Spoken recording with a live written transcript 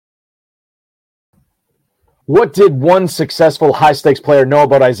What did one successful high-stakes player know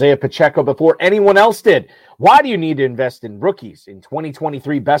about Isaiah Pacheco before anyone else did? Why do you need to invest in rookies in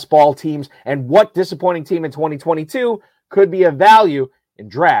 2023 best ball teams? And what disappointing team in 2022 could be of value in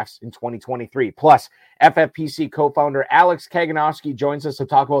drafts in 2023? Plus, FFPC co-founder Alex Kaganowski joins us to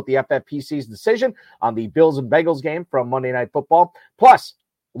talk about the FFPC's decision on the Bills and Bengals game from Monday Night Football. Plus,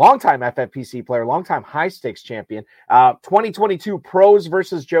 longtime FFPC player, longtime high-stakes champion, 2022 Pros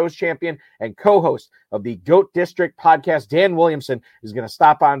versus Joes champion, and co-host of the GOAT District podcast, Dan Williamson, is going to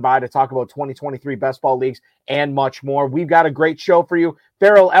stop on by to talk about 2023 best ball leagues and much more. We've got a great show for you.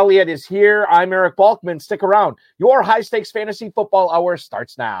 Farrell Elliott is here. I'm Eric Balkman. Stick around. Your high-stakes fantasy football hour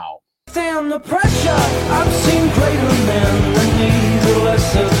starts now. Stand the pressure. I've seen greater men than these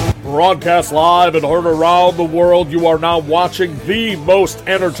lessons. Broadcast live and heard around the world, you are now watching the most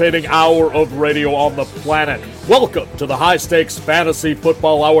entertaining hour of radio on the planet. Welcome to the High Stakes Fantasy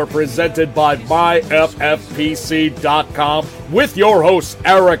Football Hour presented by MyFFPC.com with your hosts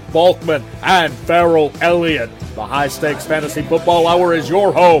Eric Balkman and Farrell Elliott. The High Stakes Fantasy Football Hour is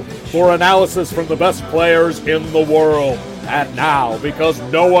your home for analysis from the best players in the world. And now, because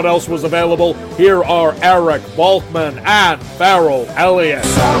no one else was available, here are Eric Balkman and Farrell Elliott.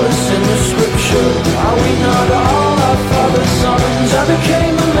 Solace in the scripture. Are we not all our father's sons? I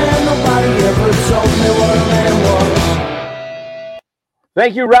became a man. Nobody ever told me what a man was.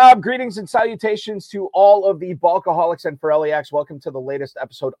 Thank you, Rob. Greetings and salutations to all of the Balkaholics and Farelliacs. Welcome to the latest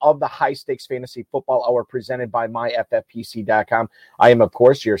episode of the High Stakes Fantasy Football Hour presented by MyFFPC.com. I am, of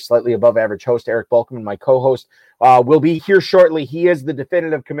course, your slightly above average host, Eric Balkman. My co-host will be here shortly. He is the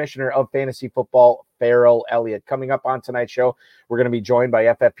definitive commissioner of fantasy football, Farrell Elliott. Coming up on tonight's show, we're going to be joined by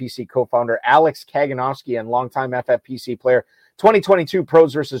FFPC co-founder Alex Kaganowski and longtime FFPC player, 2022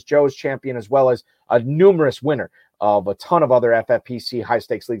 Pros versus Joes champion, as well as a numerous winner of a ton of other FFPC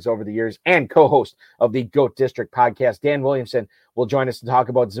high-stakes leagues over the years, and co-host of the GOAT District podcast. Dan Williamson will join us to talk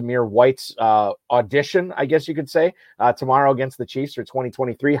about Zamir White's audition, I guess you could say, tomorrow against the Chiefs for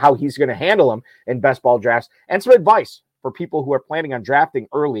 2023, how he's going to handle them in best ball drafts, and some advice for people who are planning on drafting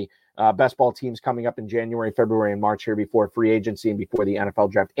early best ball teams coming up in January, February, and March here before free agency and before the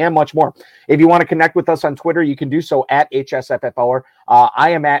NFL draft, and much more. If you want to connect with us on Twitter, you can do so at HSFF Hour. I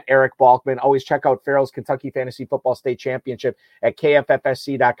am at Eric Balkman. Always check out Farrell's Kentucky Fantasy Football State Championship at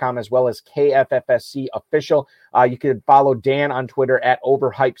KFFSC.com as well as KFFSC Official. You can follow Dan on Twitter at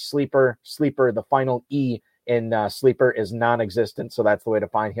Overhyped Sleeper. Sleeper, the final E in Sleeper is non-existent, so that's the way to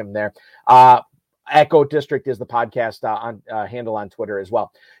find him there. Echo District is the podcast handle on Twitter as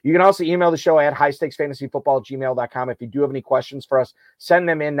well. You can also email the show at highstakesfantasyfootball@gmail.com. If you do have any questions for us, send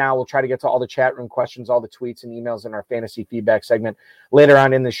them in now. We'll try to get to all the chat room questions, all the tweets and emails in our fantasy feedback segment later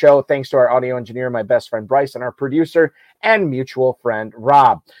on in the show. Thanks to our audio engineer, my best friend Bryce, and our producer and mutual friend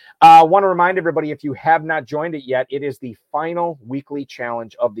Rob. I want to remind everybody, if you have not joined it yet, it is the final weekly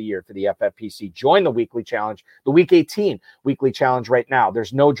challenge of the year for the FFPC. Join the weekly challenge, the Week 18 weekly challenge right now.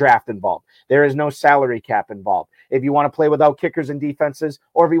 There's no draft involved. There is no salary cap involved. If you want to play without kickers and defenses,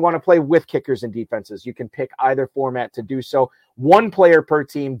 or if you want to play with kickers and defenses, you can pick either format to do so. One player per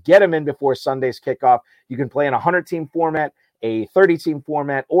team. Get them in before Sunday's kickoff. You can play in a 100-team format, a 30-team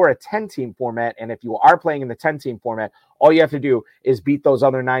format, or a 10-team format. And if you are playing in the 10-team format, all you have to do is beat those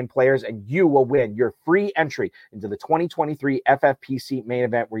other 9 players, and you will win your free entry into the 2023 FFPC main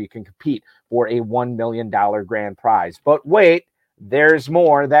event, where you can compete for a $1 million grand prize. But wait, there's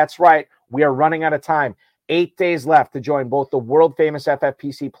more. That's right. We are running out of time. 8 days left to join both the world-famous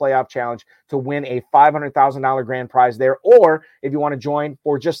FFPC Playoff Challenge to win a $500,000 grand prize there, or if you want to join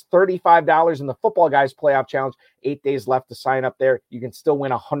for just $35 in the Football Guys Playoff Challenge, 8 days left to sign up there. You can still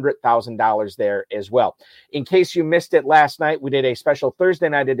win $100,000 there as well. In case you missed it last night, we did a special Thursday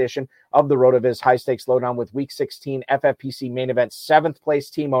night edition of the RotoViz High Stakes Lowdown with Week 16 FFPC main event 7th place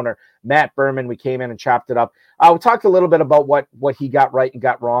team owner Matt Berman. We came in and chopped it up. We talked a little bit about what he got right and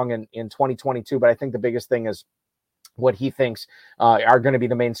got wrong in 2022, but I think the biggest thing is what he thinks are going to be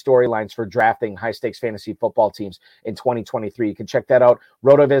the main storylines for drafting high-stakes fantasy football teams in 2023. You can check that out,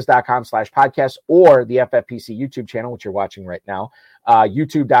 rotoviz.com/podcast, or the FFPC YouTube channel, which you're watching right now,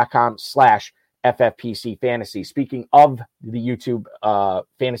 youtube.com/FFPC Fantasy. Speaking of the YouTube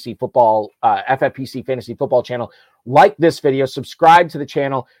fantasy football, FFPC Fantasy Football channel, like this video, subscribe to the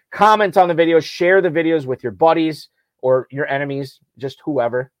channel, comment on the video, share the videos with your buddies or your enemies, just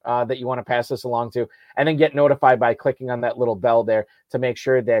whoever that you want to pass this along to, and then get notified by clicking on that little bell there to make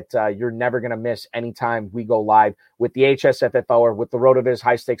sure that you're never going to miss any time we go live with the HSFF Hour, with the RotoViz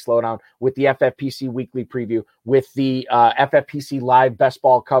High Stakes Lowdown, with the FFPC Weekly Preview, with the FFPC Live Best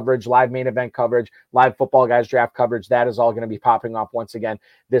Ball coverage, live main event coverage, live Football Guys Draft coverage. That is all going to be popping off once again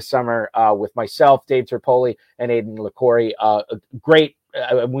this summer with myself, Dave Terpoli, and Aiden LaCorey. Great.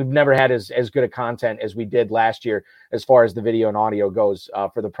 We've never had as good a content as we did last year as far as the video and audio goes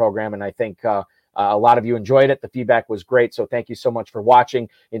for the program. And I think a lot of you enjoyed it. The feedback was great. So thank you so much for watching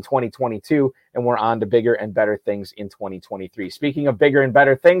in 2022. And we're on to bigger and better things in 2023. Speaking of bigger and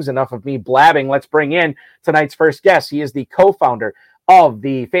better things, enough of me blabbing. Let's bring in tonight's first guest. He is the co-founder of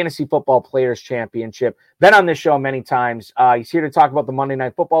the Fantasy Football Players Championship. Been on this show many times. He's here to talk about the Monday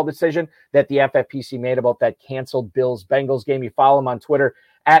Night Football decision that the FFPC made about that canceled Bills-Bengals game. You follow him on Twitter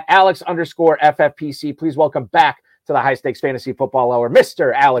at Alex_FFPC. Please welcome back to the High Stakes Fantasy Football Hour,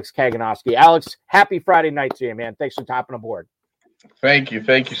 Mr. Alex Kaganowski. Alex, happy Friday night to you, man. Thanks for hopping aboard. Thank you.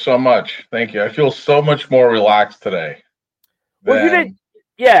 Thank you so much. Thank you. I feel so much more relaxed today. Well, you did.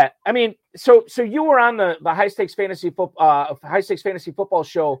 Yeah, I mean, so you were on the High Stakes Fantasy Football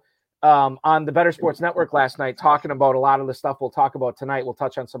show on the Better Sports Network last night, talking about a lot of the stuff we'll talk about tonight. We'll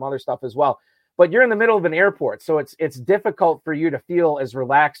touch on some other stuff as well. But you're in the middle of an airport, so it's difficult for you to feel as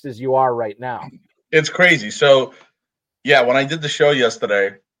relaxed as you are right now. It's crazy. So, yeah, when I did the show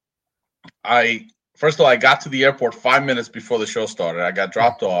yesterday, first of all, I got to the airport 5 minutes before the show started. I got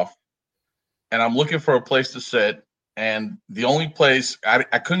dropped off, and I'm looking for a place to sit. And the only place I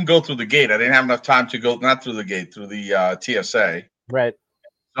couldn't go through the gate. I didn't have enough time to go, not through the gate, through the TSA. Right.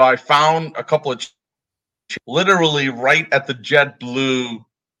 So I found a couple of literally right at the JetBlue,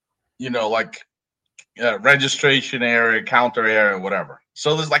 registration area, counter area, whatever.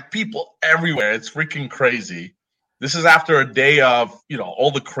 So there's like people everywhere. It's freaking crazy. This is after a day of, all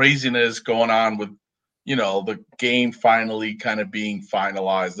the craziness going on with, the game finally kind of being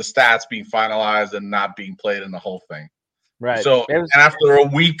finalized, the stats being finalized and not being played in the whole thing. Right. So and after a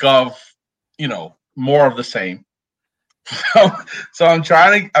week of, more of the same. So I'm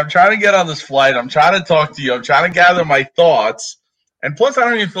trying to get on this flight. I'm trying to talk to you. I'm trying to gather my thoughts. And plus I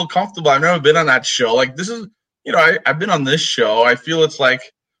don't even feel comfortable. I've never been on that show. Like this is, I've been on this show. I feel it's like,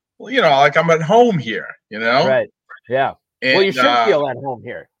 like I'm at home here, Right. Yeah. And, well, you should feel at home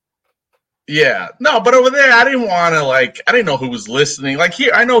here. Yeah. No, but over there, I didn't want to, I didn't know who was listening. Like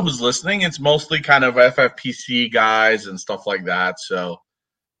here, I know who's listening. It's mostly kind of FFPC guys and stuff like that. So,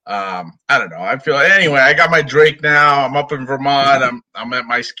 I don't know. I feel, anyway, I got my Drake now. I'm up in Vermont. I'm at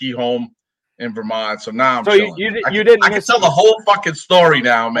my ski home in Vermont. So now I'm chilling. I can tell the whole fucking story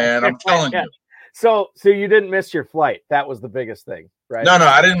now, man. I'm telling you. So you didn't miss your flight. That was the biggest thing, right? No,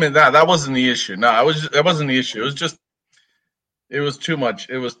 I didn't miss that. That wasn't the issue. No, that wasn't the issue. It was too much.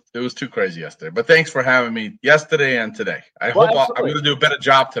 It was too crazy yesterday. But thanks for having me yesterday and today. I'm going to do a better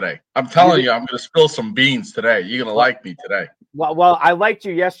job today. I'm telling you, I'm going to spill some beans today. You're going to like me today. Well, I liked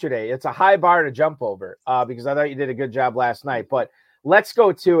you yesterday. It's a high bar to jump over because I thought you did a good job last night. But let's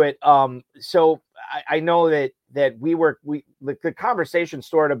go to it. So I know that the conversation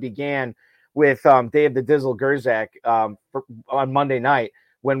sort of began with Dave the Dizzle Gerzak on Monday night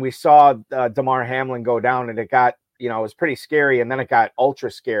when we saw Damar Hamlin go down, and it got, it was pretty scary, and then it got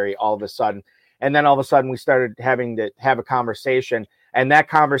ultra scary all of a sudden. And then all of a sudden we started having to have a conversation, and that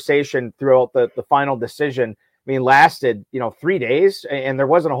conversation throughout the final decision, lasted, 3 days, and there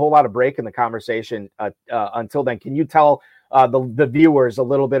wasn't a whole lot of break in the conversation until then. Can you tell the viewers a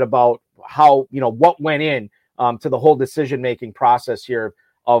little bit about how, what went in to the whole decision-making process here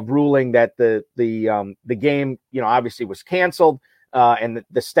of ruling that the game, obviously was canceled, and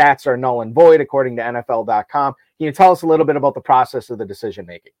the stats are null and void according to NFL.com. Can you tell us a little bit about the process of the decision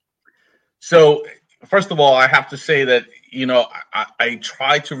making? So, first of all, I have to say that I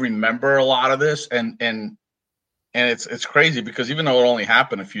try to remember a lot of this, and it's crazy because even though it only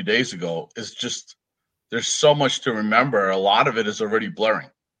happened a few days ago, it's just there's so much to remember. A lot of it is already blurring.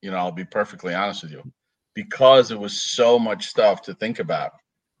 I'll be perfectly honest with you, because it was so much stuff to think about.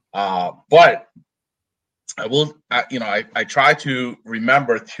 But I will, I try to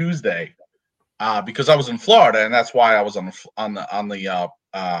remember Tuesday because I was in Florida, and that's why I was in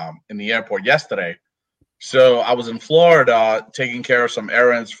the airport yesterday. So I was in Florida taking care of some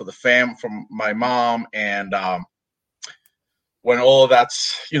errands for from my mom, and when all of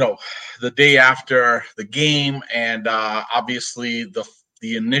that's, the day after the game, and obviously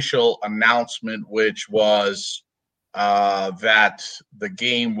the initial announcement, which was that the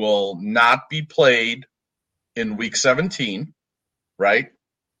game will not be played in week 17, right?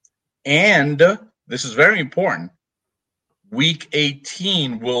 And this is very important. Week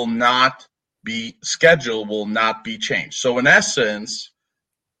 18 will not be changed. So in essence,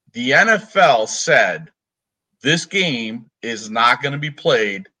 the NFL said this game is not going to be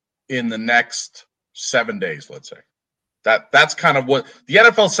played in the next 7 days, let's say. That's kind of what the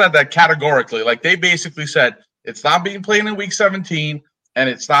NFL said, that categorically. Like, they basically said it's not being played in week 17 and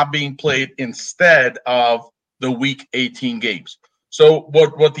it's not being played instead of the week 18 games. So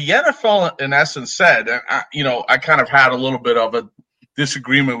what the NFL in essence said, and I kind of had a little bit of a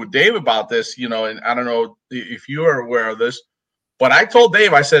disagreement with Dave about this, and I don't know if you are aware of this, but I told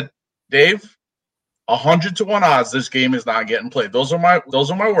Dave, I said, Dave, 100-1 odds this game is not getting played. Those are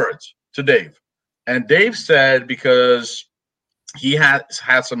my words to Dave. And Dave said, because he had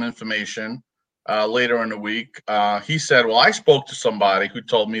some information later in the week, he said, well, I spoke to somebody who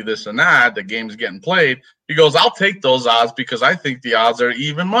told me this and that, the game's getting played. He goes, I'll take those odds because I think the odds are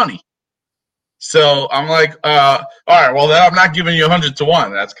even money. So I'm like, all right, well, then I'm not giving you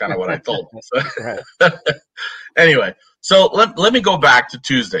 100-1. That's kind of what I told him. So, anyway, so let me go back to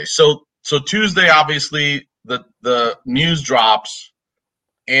Tuesday. So Tuesday, obviously, the news drops.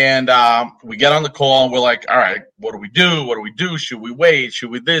 And we get on the call, and we're like, all right, what do we do? What do we do? Should we wait? Should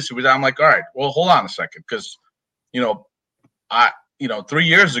we this? Should we that? I'm like, all right, well, hold on a second. Because, 3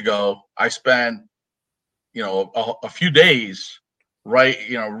 years ago, I spent, a few days,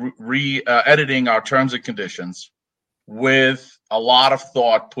 editing our terms and conditions with a lot of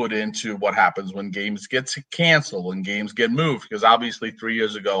thought put into what happens when games get canceled, when games get moved. Because obviously 3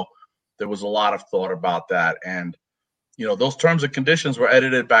 years ago, there was a lot of thought about that. And those terms and conditions were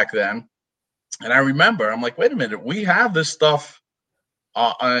edited back then. And I remember, I'm like, wait a minute, we have this stuff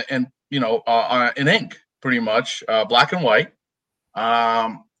in ink, pretty much, black and white.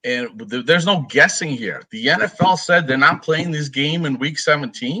 And there's no guessing here. The NFL said they're not playing this game in week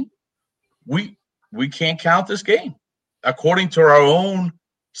 17. We can't count this game. According to our own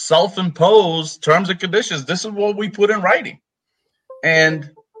self-imposed terms and conditions, this is what we put in writing. And,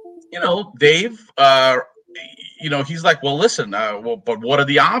 Dave, he's like, well, listen, but what are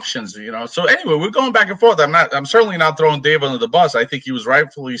the options? So anyway, we're going back and forth. I'm certainly not throwing Dave under the bus. I think he was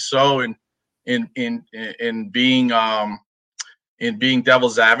rightfully so in being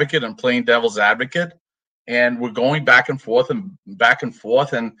devil's advocate and playing devil's advocate. And we're going back and forth. And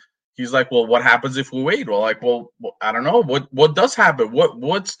he's like, well, what happens if we wait? Well, I don't know. What does happen?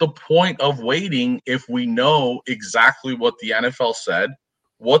 What's the point of waiting if we know exactly what the NFL said?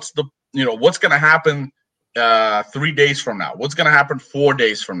 What's going to happen 3 days from now? What's going to happen 4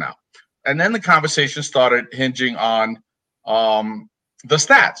 days from now? And then the conversation started hinging on the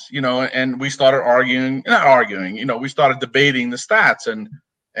stats, and we started we started debating the stats and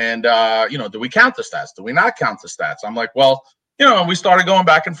do we count the stats? Do we not count the stats? I'm like, well, we started going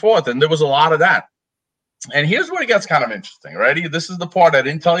back and forth, and there was a lot of that. And here's where it gets kind of interesting, right? This is the part I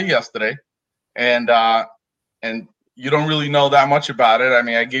didn't tell you yesterday, and you don't really know that much about it. I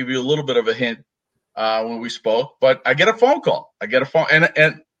mean, I gave you a little bit of a hint when we spoke, but I get a phone call.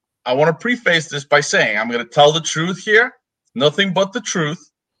 And I want to preface this by saying I'm going to tell the truth here, nothing but the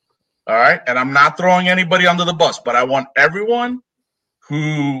truth. All right. And I'm not throwing anybody under the bus, but I want everyone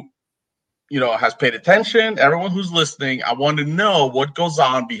who, has paid attention, everyone who's listening, I want to know what goes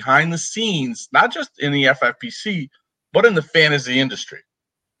on behind the scenes, not just in the FFPC, but in the fantasy industry.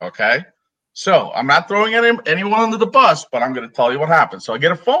 Okay. So I'm not throwing anyone under the bus, but I'm going to tell you what happened. So I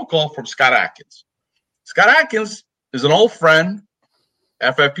get a phone call from Scott Atkins. Scott Atkins is an old friend,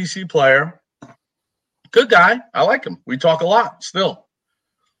 FFPC player, good guy. I like him. We talk a lot still.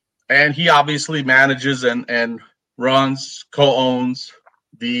 And he obviously manages and runs, co-owns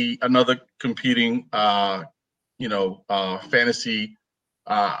another competing, fantasy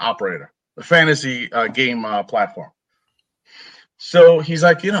operator, the fantasy game platform. So he's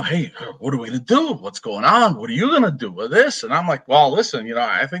like, hey, what are we going to do? What's going on? What are you going to do with this? And I'm like, well, listen,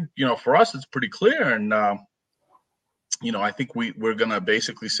 I think, for us, it's pretty clear. And, I think we're going to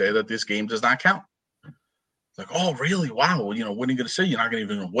basically say that this game does not count. Like, oh, really? Wow. Well, what are you going to say? You're not going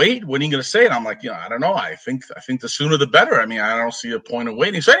to even wait? When are you going to say it? I'm like, I don't know. I think the sooner the better. I mean, I don't see a point of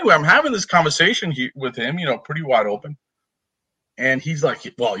waiting. So anyway, I'm having this conversation with him, pretty wide open. And he's like,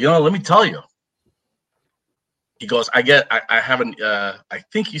 well, let me tell you. He goes, I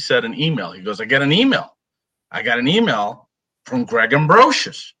think he said an email. He goes, I get an email. I got an email from Greg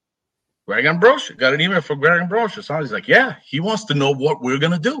Ambrosius. Got an email from Greg Ambrosius. So he's like, yeah, he wants to know what we're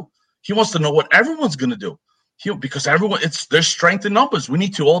going to do. He wants to know what everyone's going to do. Because there's strength in numbers. We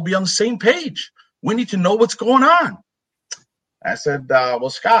need to all be on the same page. We need to know what's going on. I said, well,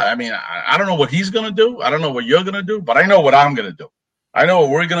 Scott, I mean, I don't know what he's going to do. I don't know what you're going to do, but I know what I'm going to do. I know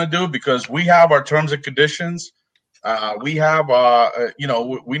what we're going to do because we have our terms and conditions We have,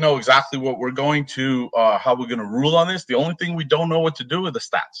 we know exactly what we're going to, how we're going to rule on this. The only thing we don't know what to do with the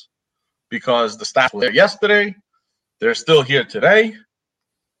stats, because the stats were there yesterday. They're still here today.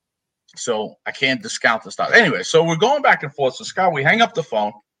 So I can't discount the stats. Anyway, so we're going back and forth. So Scott, we hang up the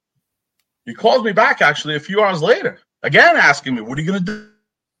phone. He calls me back actually a few hours later, again asking me, what are you going to do?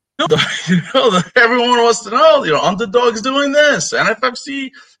 Everyone wants to know, underdog's doing this. NFFC,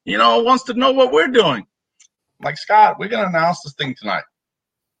 wants to know what we're doing. I'm like, Scott, we're going to announce this thing tonight.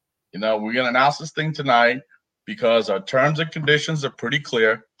 We're going to announce this thing tonight because our terms and conditions are pretty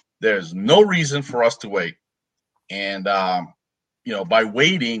clear. There's no reason for us to wait. And, by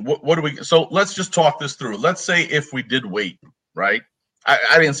waiting, what do we, so let's just talk this through. Let's say if we did wait, right?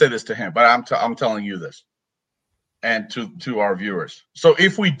 I didn't say this to him, but I'm telling you this and to our viewers. So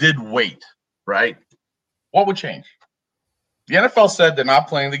if we did wait, right, what would change? The NFL said they're not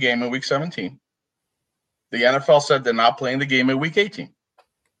playing the game in week 17. The NFL said they're not playing the game in week 18.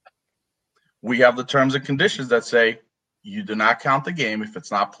 We have the terms and conditions that say you do not count the game if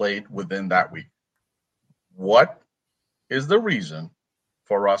it's not played within that week. What is the reason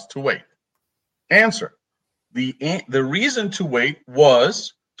for us to wait? Answer. The reason to wait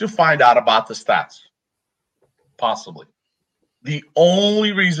was to find out about the stats. Possibly. The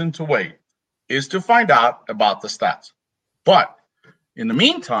only reason to wait is to find out about the stats. But in the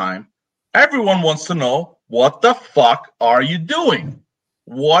meantime, everyone wants to know, what the fuck are you doing?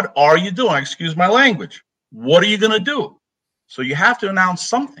 What are you doing? Excuse my language. What are you going to do? So you have to announce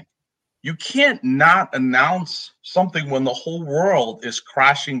something. You can't not announce something when the whole world is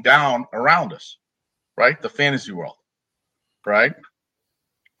crashing down around us, right? The fantasy world, right?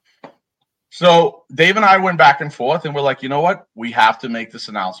 So Dave and I went back and forth, and we're like, you know what? We have to make this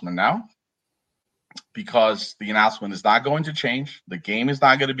announcement now because the announcement is not going to change. The game is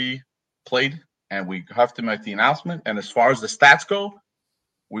not going to be played, and we have to make the announcement. And as far as the stats go,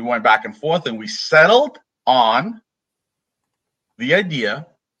 we went back and forth, and we settled on the idea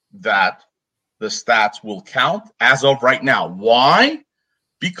that the stats will count as of right now. Why?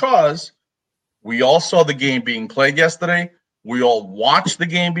 Because we all saw the game being played yesterday. We all watched the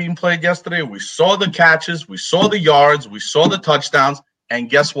game being played yesterday. We saw the catches. We saw the yards. We saw the touchdowns. And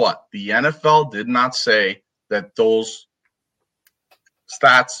guess what? The NFL did not say that those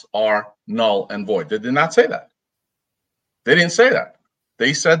stats are null and void. They did not say that. They didn't say that.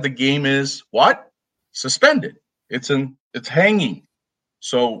 They said the game is what? Suspended. It's hanging.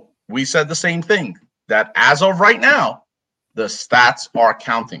 So we said the same thing, that as of right now, the stats are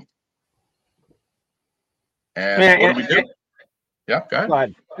counting. And what do we do? Yeah, go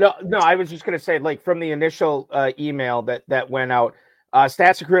ahead. No, I was just going to say, like, from the initial email that went out,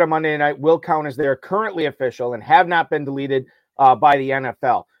 stats accrued on Monday night will count as they are currently official and have not been deleted by the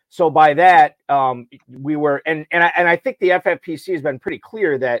NFL. So by that, we were, and I think the FFPC has been pretty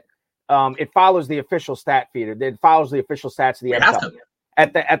clear that it follows the official stat feed. It follows the official stats of the NFL.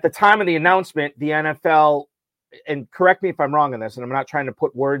 At the time of the announcement, the NFL, and correct me if I'm wrong on this, and I'm not trying to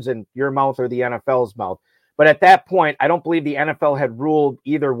put words in your mouth or the NFL's mouth, but at that point, I don't believe the NFL had ruled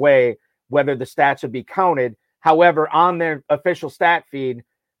either way whether the stats would be counted. However, on their official stat feed,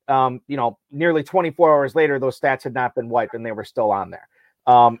 nearly 24 hours later, those stats had not been wiped and they were still on there.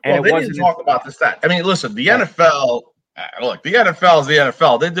 And they didn't talk about the stats. I mean, listen, the NFL, look, the NFL is the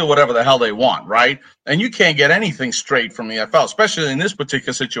NFL. They do whatever the hell they want, right? And you can't get anything straight from the NFL, especially in this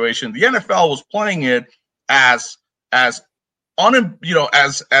particular situation. The NFL was playing it as what's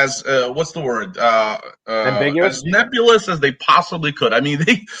the word? Ambiguous? As nebulous as they possibly could. I mean,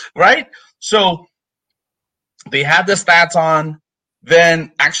 right? So they had the stats on.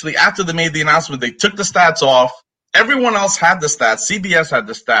 Then actually, after they made the announcement, they took the stats off. Everyone else had the stats. CBS had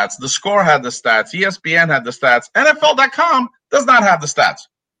the stats. The Score had the stats. ESPN had the stats. NFL.com does not have the stats.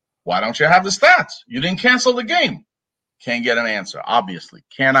 Why don't you have the stats? You didn't cancel the game. Can't get an answer, obviously.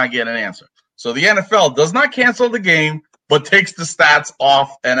 Cannot get an answer. So the NFL does not cancel the game, but takes the stats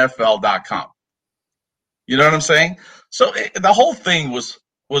off NFL.com. You know what I'm saying? So the whole thing was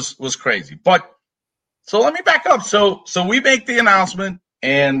crazy. But so let me back up. So we make the announcement,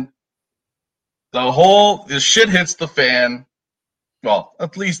 and the shit hits the fan. Well,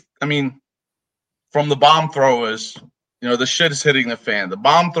 at least, I mean, from the bomb throwers, the shit is hitting the fan. The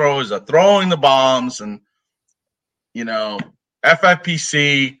bomb throwers are throwing the bombs, and,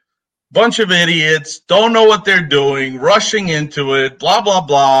 FFPC, bunch of idiots, don't know what they're doing, rushing into it, blah, blah,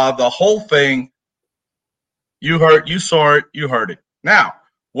 blah, the whole thing. You saw it, you heard it. Now,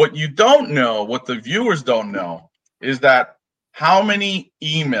 what you don't know, what the viewers don't know, is that how many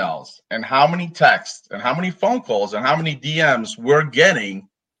emails and how many texts and how many phone calls and how many DMs we're getting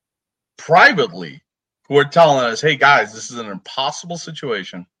privately who are telling us, hey, guys, this is an impossible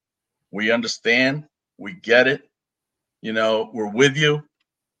situation. We understand. We get it. We're with you.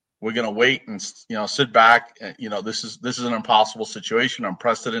 We're going to wait and, sit back. And, this is an impossible situation,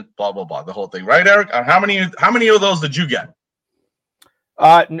 unprecedented, blah, blah, blah, the whole thing. Right, Eric? How many of those did you get?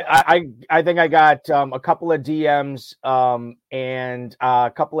 I think I got a couple of DMs and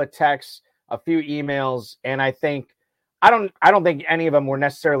a couple of texts, a few emails, and I don't think any of them were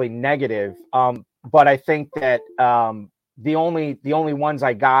necessarily negative. But I think that the only ones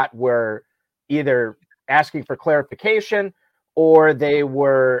I got were either asking for clarification or they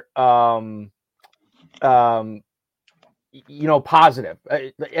were positive,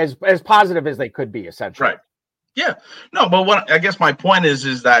 as positive as they could be, essentially. Right. Yeah. No, but what I guess my point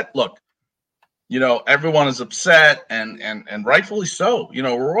is that, look, everyone is upset and rightfully so.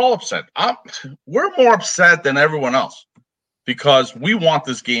 We're all upset. We're more upset than everyone else because we want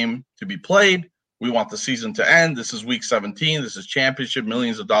this game to be played. We want the season to end. This is week 17. This is championship.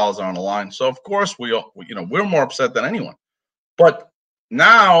 Millions of dollars are on the line. So of course we're more upset than anyone. But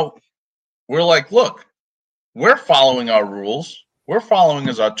now we're like, look, we're following our rules. We're following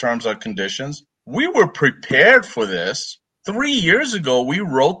our terms and conditions. We were prepared for this. 3 years ago, we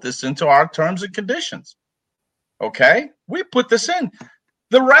wrote this into our terms and conditions. Okay? We put this in.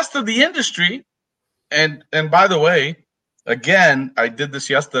 The rest of the industry, and by the way, again, I did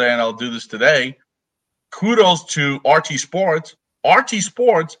this yesterday and I'll do this today. Kudos to RT Sports. RT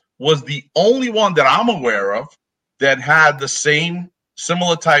Sports was the only one that I'm aware of that had the same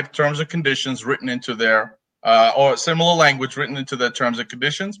similar type terms and conditions written into their or similar language written into their terms and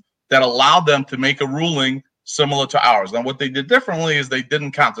conditions that allowed them to make a ruling similar to ours. Now, what they did differently is they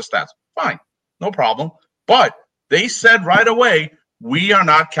didn't count the stats. Fine, no problem. But they said right away, we are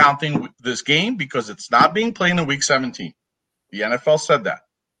not counting this game because it's not being played in week 17. The NFL said that.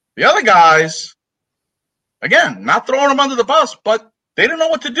 The other guys, again, not throwing them under the bus, but they didn't know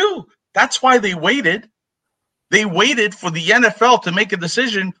what to do. That's why they waited. They waited for the NFL to make a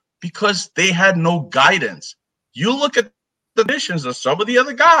decision because they had no guidance. You look at the conditions of some of the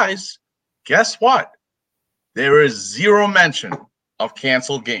other guys, guess what? There is zero mention of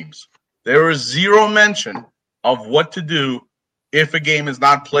canceled games. There is zero mention of what to do if a game is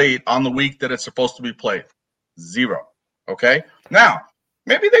not played on the week that it's supposed to be played. Zero. Okay? Now,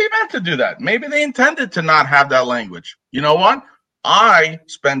 maybe they meant to do that. Maybe they intended to not have that language. You know what? I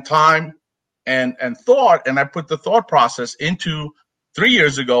spent time and thought, and I put the thought process into 3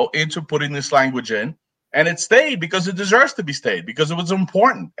 years ago into putting this language in. And it stayed because it deserves to be stayed, because it was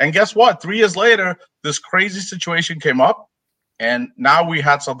important. And guess what? 3 years later, this crazy situation came up, and now we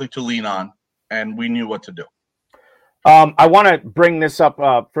had something to lean on, and we knew what to do. I want to bring this up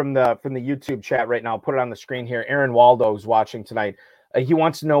from the YouTube chat right now. I'll put it on the screen here. Aaron Waldo is watching tonight. He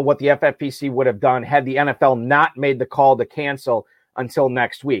wants to know what the FFPC would have done had the NFL not made the call to cancel until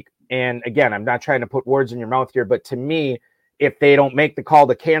next week. And again, I'm not trying to put words in your mouth here, but to me, if they don't make the call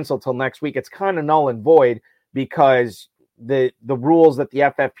to cancel till next week, it's kind of null and void because the rules that the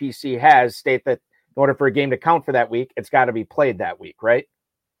FFPC has state that in order for a game to count for that week, it's got to be played that week, right?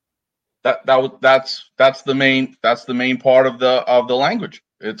 That's the main part of the language.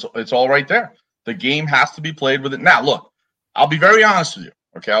 It's all right there. The game has to be played with it. Now, look, I'll be very honest with you.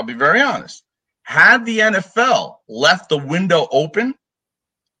 Okay, I'll be very honest. Had the NFL left the window open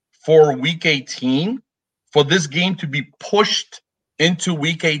for week 18, for this game to be pushed into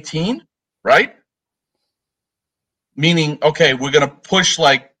week 18, right? Meaning, okay, we're going to push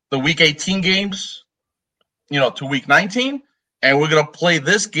like the week 18 games, to week 19, and we're going to play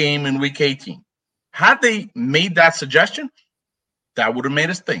this game in week 18. Had they made that suggestion, that would have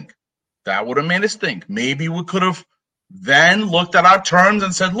made us think. Maybe we could have then looked at our terms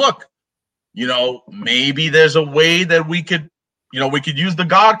and said, look, maybe there's a way that we could use the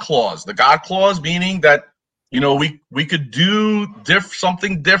God clause. The God clause meaning that, we could do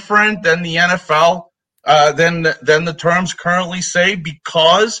something different than the NFL, than the terms currently say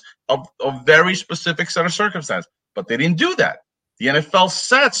because of a very specific set of circumstances. But they didn't do that. The NFL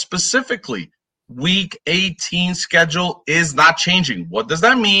said specifically, week 18 schedule is not changing. What does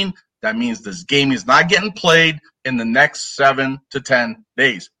that mean? That means this game is not getting played in the next 7 to 10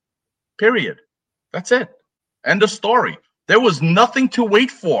 days. Period. That's it. End of story. There was nothing to wait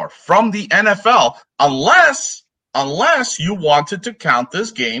for from the NFL unless you wanted to count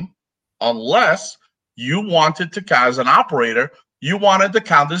this game, unless you wanted to, as an operator, you wanted to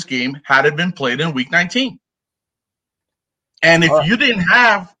count this game had it been played in week 19. And if you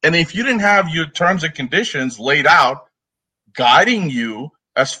didn't have your terms and conditions laid out, guiding you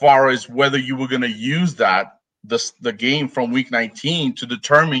as far as whether you were going to use that the game from week 19 to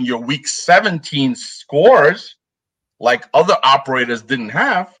determine your week 17 scores, like other operators didn't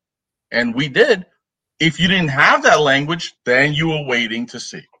have, and we did. If you didn't have that language, then you were waiting to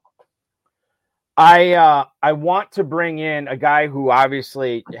see. I want to bring in a guy who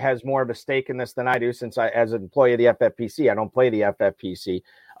obviously has more of a stake in this than I do, since as an employee of the FFPC, I don't play the FFPC.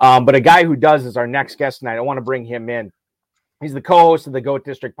 But a guy who does is our next guest tonight. I want to bring him in. He's the co-host of the GOAT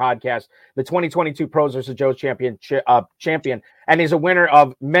District podcast, the 2022 Pros vs. Joe's champion, and he's a winner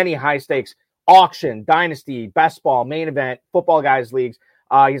of many high-stakes auction, dynasty, best ball, main event, football guys leagues.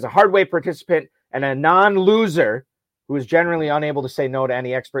 He's a hardweight participant and a non-loser who is generally unable to say no to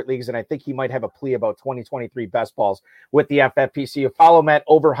any expert leagues, and I think he might have a plea about 2023 best balls with the FFPC. You follow him at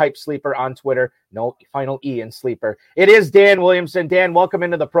Overhyped Sleeper on Twitter. No final E in Sleeper. It is Dan Williamson. Dan, welcome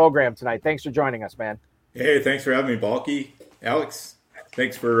into the program tonight. Thanks for joining us, man. Hey, thanks for having me, Balky. Alex,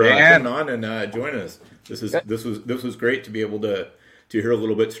 thanks for coming on and joining us. This was great to be able to hear a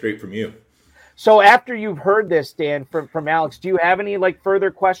little bit straight from you. So after you've heard this, Dan, from Alex, do you have any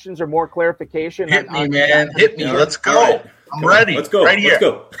further questions or more clarification? Hit me, man. Hit me. Let's go. Right. I'm ready. Let's go. Right here. Let's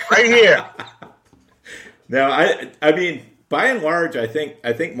go. Right here. Now, I mean, by and large, I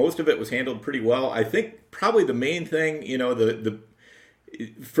think most of it was handled pretty well. I think probably the main thing, the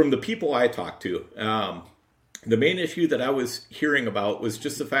from the people I talked to, the main issue that I was hearing about was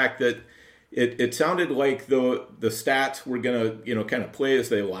just the fact that it sounded like the stats were gonna kind of play as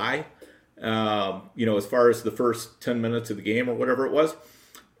they lie. As far as the first 10 minutes of the game or whatever it was.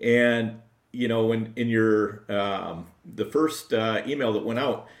 And, when in your, the first email that went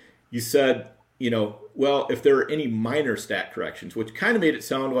out, you said, well, if there are any minor stat corrections, which kind of made it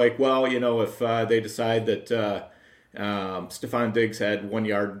sound like, well, if they decide that Stephon Diggs had 1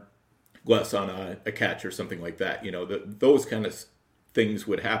 yard less on a catch or something like that, those kind of things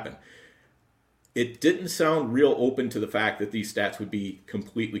would happen. It didn't sound real open to the fact that these stats would be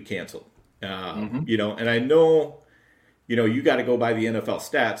completely canceled. And I know, you got to go by the NFL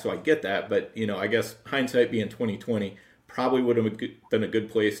stats, so I get that. But, I guess hindsight being 2020 probably would have been a good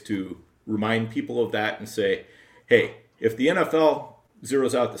place to remind people of that and say, hey, if the NFL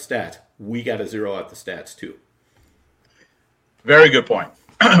zeroes out the stats, we got to zero out the stats too. Very good point.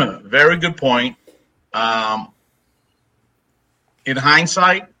 Very good point. In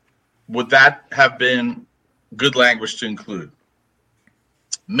hindsight, would that have been good language to include?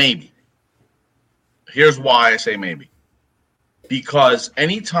 Maybe. Here's why I say maybe. Because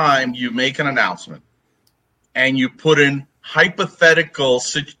anytime you make an announcement and you put in hypothetical,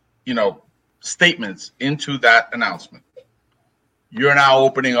 statements into that announcement, you're now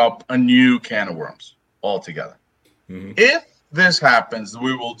opening up a new can of worms altogether. Mm-hmm. If this happens,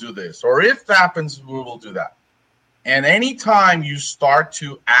 we will do this. Or if that happens, we will do that. And anytime you start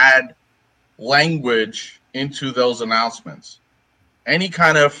to add language into those announcements, any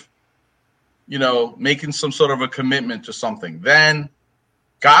kind of making some sort of a commitment to something, then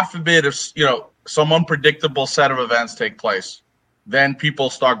God forbid if, some unpredictable set of events take place, then people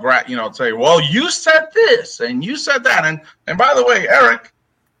start, say, well, you said this and you said that. And by the way, Eric,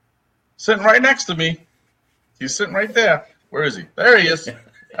 sitting right next to me, he's sitting right there. Where is he? There he is.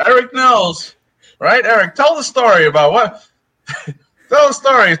 Eric knows, right? Eric, tell the story about what? Tell the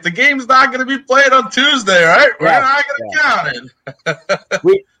story. If the game's not going to be played on Tuesday, right? We're not going to count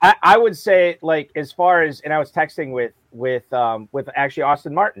it. I would say, as far as, and I was texting with actually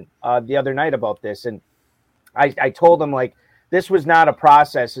Austin Martin the other night about this, and I told him this was not a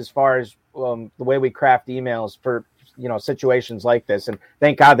process as far as the way we craft emails for situations like this, and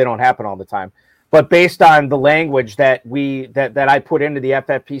thank God they don't happen all the time. But based on the language that I put into the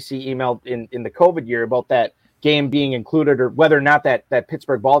FFPC email in the COVID year about that game being included, or whether or not that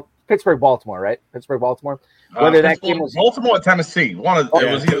Pittsburgh-Baltimore, right? Pittsburgh-Baltimore. Whether that game was Baltimore, Tennessee. It was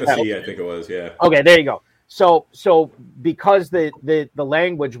Tennessee, I think it was. Yeah. Okay, there you go. So because the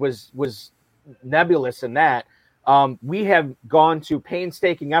language was nebulous in that, we have gone to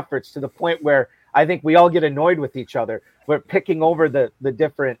painstaking efforts to the point where I think we all get annoyed with each other. We're picking over the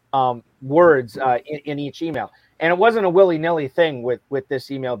different words in each email. And it wasn't a willy-nilly thing with this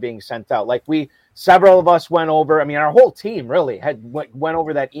email being sent out. Several of us went over. I mean, our whole team really went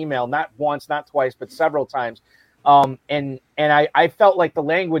over that email, not once, not twice, but several times. And I felt like the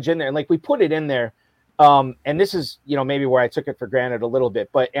language in there, and we put it in there. And this is, maybe where I took it for granted a little bit,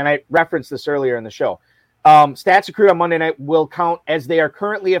 and I referenced this earlier in the show. Stats accrued on Monday night will count as they are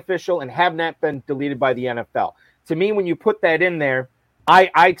currently official and have not been deleted by the NFL. To me, when you put that in there,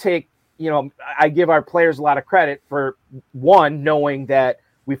 I take, I give our players a lot of credit for, one, knowing that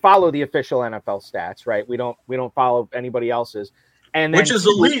we follow the official NFL stats, right? We don't follow anybody else's. And then, which is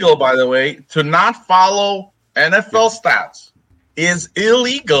illegal, by the way, to not follow NFL stats is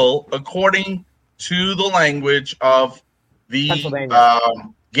illegal according to the language of the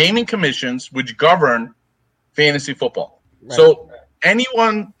gaming commissions which govern fantasy football. Right. So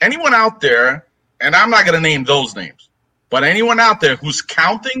anyone out there, and I'm not going to name those names, but anyone out there who's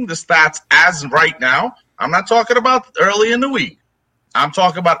counting the stats as right now, I'm not talking about early in the week. I'm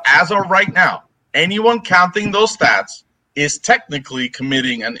talking about as of right now. Anyone counting those stats is technically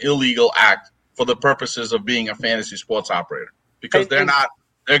committing an illegal act for the purposes of being a fantasy sports operator, because they're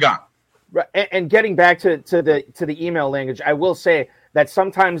gone. Right. And getting back to the email language, I will say that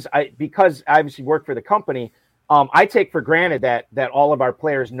sometimes because I obviously work for the company, I take for granted that all of our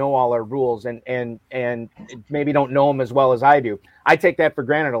players know all our rules and maybe don't know them as well as I do. I take that for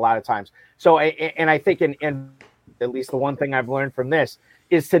granted a lot of times. So, and I think in at least the one thing I've learned from this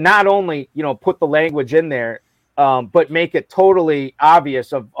is to not only, put the language in there, but make it totally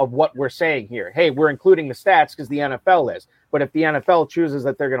obvious of what we're saying here. Hey, we're including the stats because the NFL is. But if the NFL chooses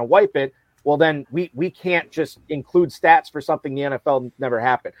that they're going to wipe it, well, then we can't just include stats for something the NFL never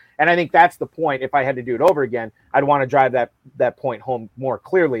happened. And I think that's the point. If I had to do it over again, I'd want to drive that point home more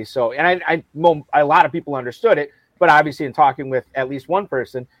clearly. So, and a lot of people understood it, but obviously in talking with at least one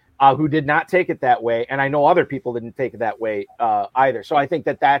person who did not take it that way, and I know other people didn't take it that way either. So I think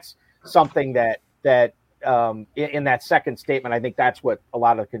that's something that in that second statement, I think that's what a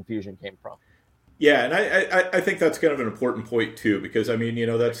lot of the confusion came from. Yeah, and I think that's kind of an important point too, because I mean,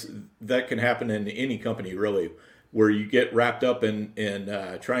 that can happen in any company really, where you get wrapped up in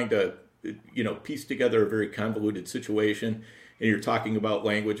trying to piece together a very convoluted situation, and you're talking about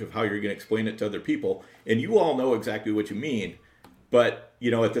language of how you're going to explain it to other people, and you all know exactly what you mean, but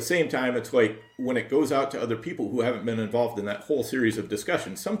at the same time, it's like when it goes out to other people who haven't been involved in that whole series of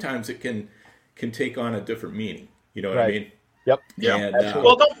discussions, sometimes it can take on a different meaning. You know what I mean? Yep. Yeah. And,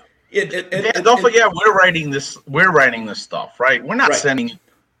 well, don't forget, we're writing this stuff, right? We're not sending.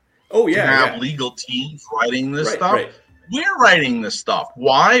 Oh yeah, legal teams writing this stuff. Right. We're writing this stuff.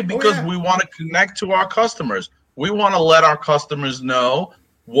 Why? Because we want to connect to our customers. We want to let our customers know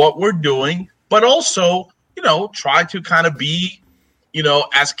what we're doing, but also, try to kind of be,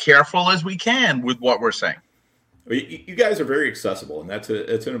 as careful as we can with what we're saying. You guys are very accessible, and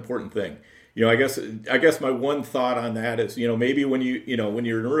it's an important thing. I guess my one thought on that is, maybe when when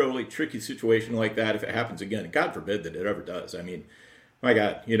you're in a really tricky situation like that, if it happens again, God forbid that it ever does. I mean, my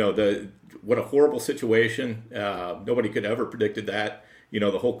God, what a horrible situation. Nobody could ever predicted that.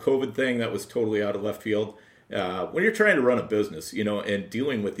 The whole COVID thing, that was totally out of left field. When you're trying to run a business, and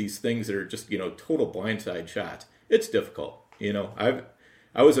dealing with these things that are just, total blindside shots, it's difficult.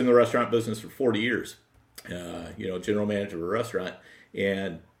 I was in the restaurant business for 40 years, general manager of a restaurant,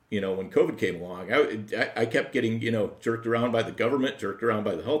 and when COVID came along, I kept getting, jerked around by the government, jerked around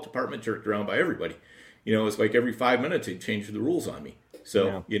by the health department, jerked around by everybody. It's like every 5 minutes they'd change the rules on me.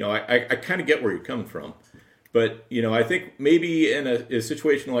 So, I kind of get where you're coming from. But, I think maybe in a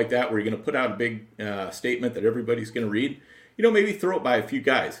situation like that where you're going to put out a big statement that everybody's going to read, maybe throw it by a few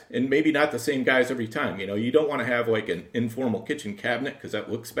guys. And maybe not the same guys every time. You don't want to have like an informal kitchen cabinet because that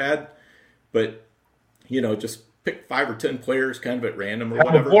looks bad. But, just pick 5 or 10 players kind of at random or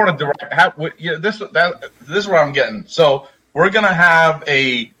whatever. Board of this is what I'm getting. So we're going to have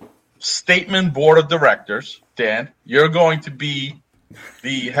a statement board of directors. Dan, you're going to be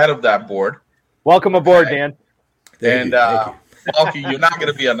the head of that board. Welcome aboard, Dan. Thank you. You're not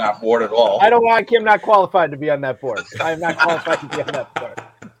going to be on that board at all. I don't want Kim not qualified to be on that board. I'm not qualified to be on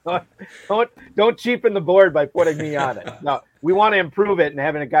that board. Don't cheapen the board by putting me on it. No, we want to improve it, and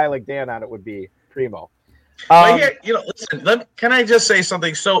having a guy like Dan on it would be primo. Listen. Can I just say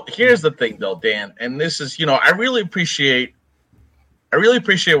something? So here's the thing, though, Dan, and this is, I really appreciate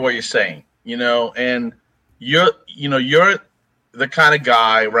what you're saying, and you're the kind of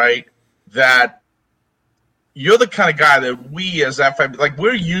guy, right? That you're the kind of guy that we as FFPC, like,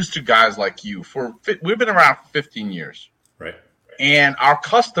 we're used to guys like you. We've been around for 15 years, right? And our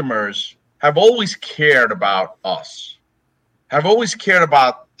customers have always cared about us, have always cared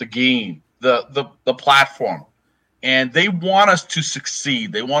about the game. The platform, and they want us to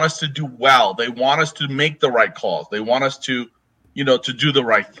succeed. They want us to do well. They want us to make the right calls. They want us to, to do the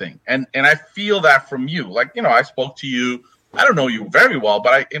right thing. And I feel that from you. Like, I spoke to you. I don't know you very well,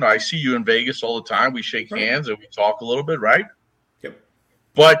 but I see you in Vegas all the time. We shake hands and we talk a little bit, right? Yep.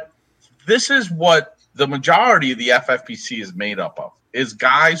 But this is what the majority of the FFPC is made up of, is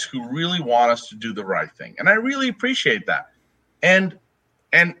guys who really want us to do the right thing. And I really appreciate that. And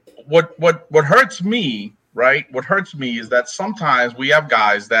what hurts me, right? What hurts me is that sometimes we have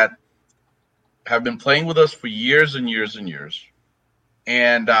guys that have been playing with us for years and years and years.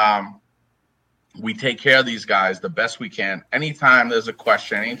 And we take care of these guys the best we can. Anytime there's a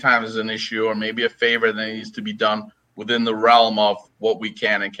question, anytime there's an issue, or maybe a favor that needs to be done within the realm of what we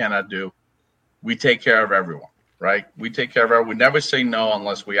can and cannot do, we take care of everyone, right? We take care of everyone. We never say no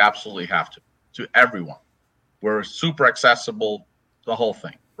unless we absolutely have to everyone. We're super accessible, the whole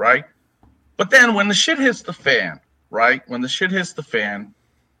thing, right? But then when the shit hits the fan, right? When the shit hits the fan,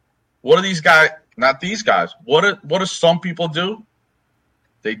 what do these guys, not these guys, what do some people do?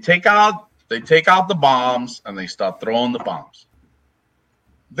 They take out the bombs and they start throwing the bombs.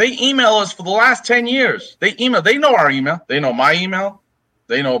 They email us for the last 10 years. They know our email. They know my email.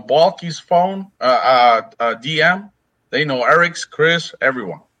 They know Balky's phone, DM. They know Eric's, Chris,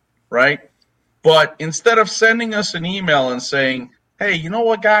 everyone, right? But instead of sending us an email and saying, hey, you know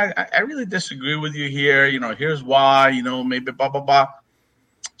what, guy, I really disagree with you here. Here's why, maybe blah, blah, blah.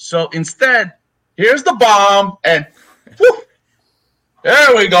 So instead, here's the bomb and whoo,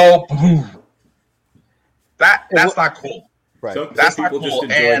 there we go. That's not cool. Right. That's not cool.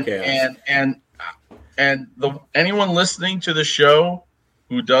 And anyone listening to the show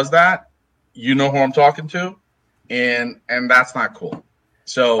who does that, you know who I'm talking to, and that's not cool.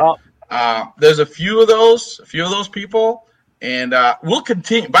 So there's a few of those people, and we'll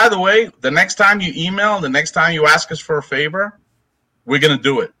continue. By the way, the next time you email, the next time you ask us for a favor, we're gonna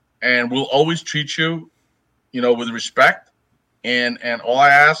do it, and we'll always treat you, with respect. And all I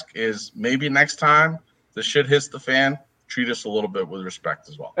ask is maybe next time the shit hits the fan, treat us a little bit with respect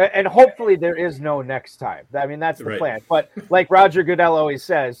as well. And hopefully there is no next time. I mean, that's the Right. plan. But like Roger Goodell always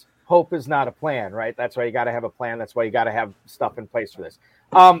says, hope is not a plan, right? That's why you got to have a plan. That's why you got to have stuff in place for this.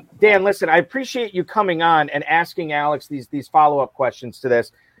 Dan, listen, I appreciate you coming on and asking Alex these follow-up questions to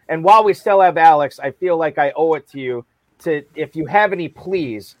this. And while we still have Alex, I feel like I owe it to you if you have any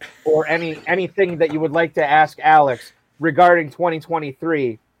pleas or anything that you would like to ask Alex regarding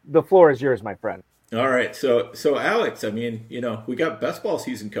 2023, the floor is yours, my friend. All right. So Alex, I mean, we got best ball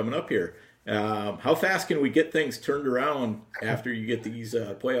season coming up here. How fast can we get things turned around after you get these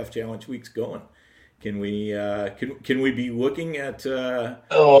playoff challenge weeks going? Can we be looking at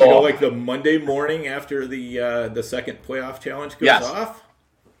like the Monday morning after the second playoff challenge goes off?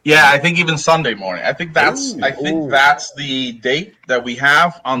 Yeah, I think even Sunday morning. I think that's the date that we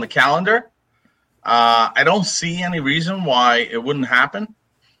have on the calendar. I don't see any reason why it wouldn't happen.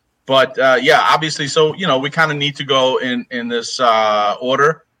 But, obviously, so, we kind of need to go in this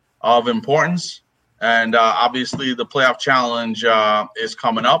order of importance. And obviously, the playoff challenge is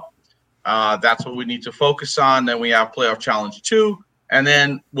coming up. That's what we need to focus on. Then we have playoff challenge 2. And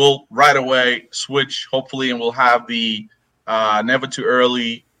then we'll right away switch, hopefully, and we'll have the never too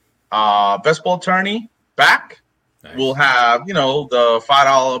early best ball tourney back. Nice. We'll have, the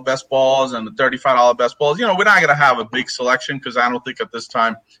 $5 best balls and the $35 best balls. We're not going to have a big selection because I don't think at this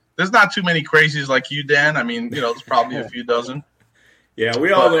time there's not too many crazies like you, Dan. I mean, there's probably a few dozen. Yeah,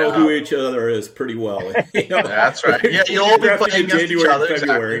 we all know who each other is pretty well. That's right. Yeah, you'll all be playing against each other.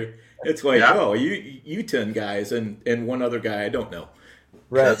 February. Exactly. It's like, you 10 guys and one other guy I don't know.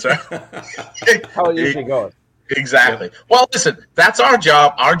 Right. That's right. How it usually goes. Exactly. Yep. Well, listen, that's our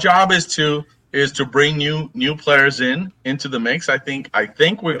job. Our job is to bring new players into the mix. I think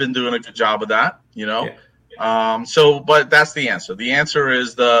we've been doing a good job of that, Yeah. But that's the answer. The answer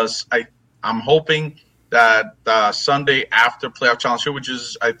is I'm hoping that Sunday after playoff challenge, which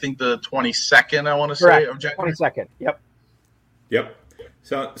is I think the 22nd, I want to say of January. 22nd. Yep.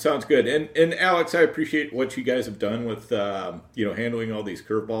 Sounds good. And Alex, I appreciate what you guys have done with handling all these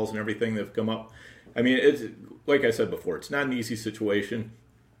curveballs and everything that have come up. I mean, it's like I said before, it's not an easy situation.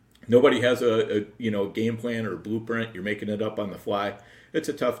 Nobody has a game plan or a blueprint. You're making it up on the fly. It's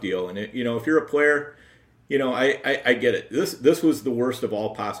a tough deal. And if you're a player, I get it. This was the worst of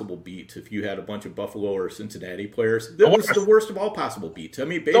all possible beats. If you had a bunch of Buffalo or Cincinnati players, that was the worst of all possible beats. I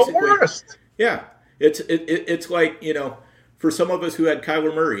mean, basically, the worst. Yeah, it's like for some of us who had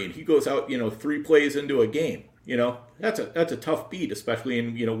Kyler Murray and he goes out 3 plays into a game. That's a tough beat, especially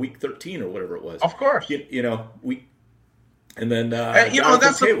in week 13 or whatever it was. Of course, and then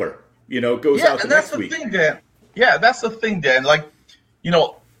that's Taylor, goes out the next week. Thing, Dan. Yeah, that's the thing, Dan. Like,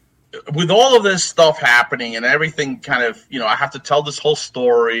 with all of this stuff happening and everything kind of, I have to tell this whole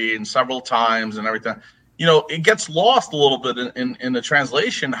story and several times and everything. It gets lost a little bit in the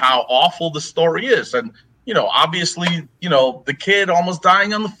translation how awful the story is. And, obviously, the kid almost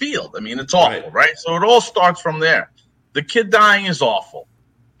dying on the field. I mean, it's awful, right? So it all starts from there. The kid dying is awful.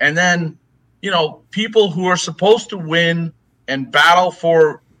 And then, people who are supposed to win and battle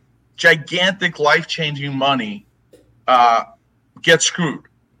for gigantic life-changing money get screwed,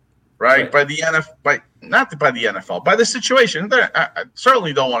 right? By the not by the NFL, by the situation. I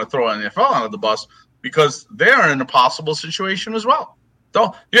certainly don't want to throw an NFL under the bus because they're in a possible situation as well.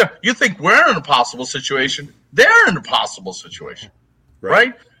 You think we're in a possible situation? They're in a possible situation,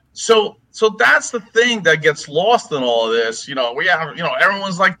 right? So that's the thing that gets lost in all of this.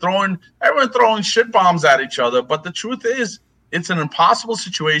 Everyone's like throwing shit bombs at each other, but the truth is, it's an impossible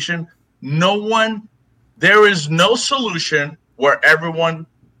situation. There is no solution where everyone,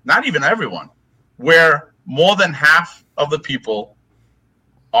 not even everyone, where more than half of the people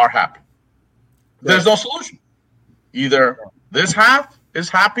are happy. There's no solution. Either this half is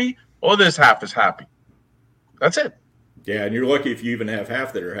happy or this half is happy. That's it. Yeah, and you're lucky if you even have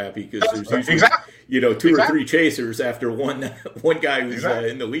half that are happy because there's usually, two or three chasers after one guy who's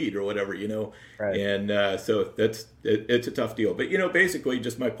in the lead or whatever, Right. And so it's a tough deal. But, basically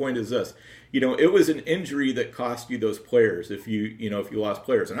just my point is this. It was an injury that cost you those players if you lost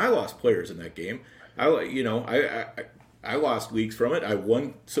players. And I lost players in that game. I lost leagues from it. I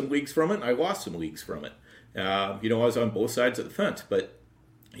won some leagues from it. And I lost some leagues from it. I was on both sides of the fence. But,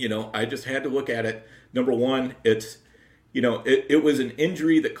 I just had to look at it. Number one, it was an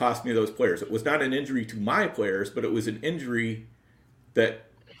injury that cost me those players. It was not an injury to my players, but it was an injury that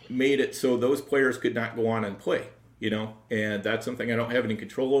made it so those players could not go on and play, and that's something I don't have any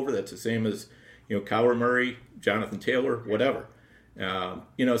control over. That's the same as, Kyler Murray, Jonathan Taylor, whatever. So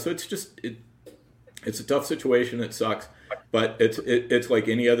it's just, it's a tough situation. It sucks, but it's like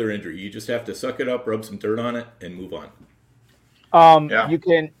any other injury. You just have to suck it up, rub some dirt on it, and move on.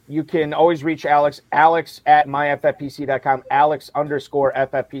 You can always reach Alex at myffpc.com,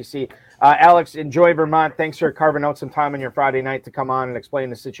 Alex_FFPC. Alex, enjoy Vermont. Thanks for carving out some time on your Friday night to come on and explain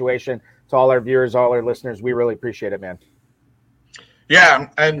the situation to all our viewers, all our listeners. We really appreciate it, man. Yeah,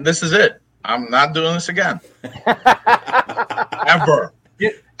 and this is it. I'm not doing this again. Ever.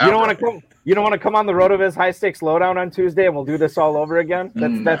 You don't want to come on the RotoViz High Stakes Lowdown on Tuesday and we'll do this all over again?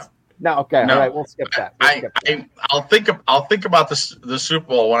 No, okay. No. All right, we'll skip that. I'll think about the Super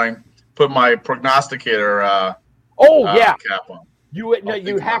Bowl when I put my prognosticator cap on.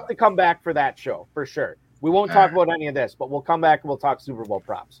 You have to come back for that show for sure. We won't talk about any of this, but we'll come back and we'll talk Super Bowl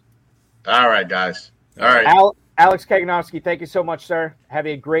props. All right, guys. All right. Alex Kaganowski, thank you so much, sir. Have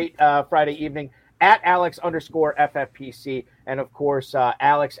a great Friday evening. At Alex_FFPC, and of course,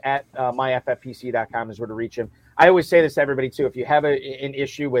 Alex at myffpc.com is where to reach him. I always say this to everybody too. If you have an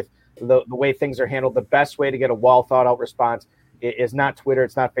issue with the way things are handled, the best way to get a well thought out response is not Twitter,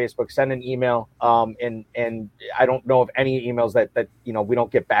 it's not Facebook. Send an email, and I don't know of any emails that we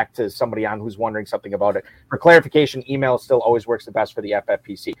don't get back to somebody on who's wondering something about it. For clarification, email still always works the best for the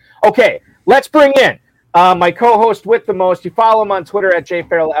FFPC. Okay, let's bring in my co-host with the most. You follow him on Twitter at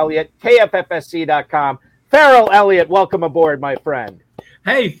jfarrellelliott, KFFSC.com. Farrell Elliott, welcome aboard, my friend.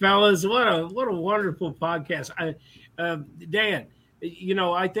 Hey, fellas, what a wonderful podcast. Dan,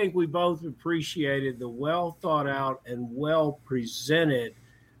 I think we both appreciated the well thought out and well presented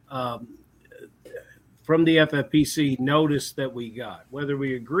from the FFPC notice that we got, whether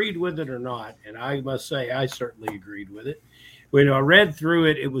we agreed with it or not. And I must say, I certainly agreed with it. When I read through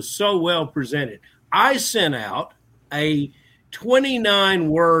it, it was so well presented. I sent out a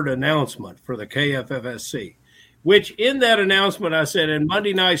 29-word announcement for the KFFSC, which in that announcement I said, and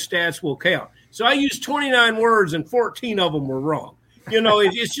Monday night stats will count. So I used 29 words and 14 of them were wrong.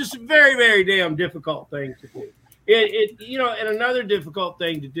 It's just a very, very damn difficult thing to do. And another difficult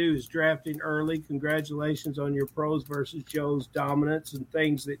thing to do is drafting early. Congratulations on your pros versus Joe's dominance and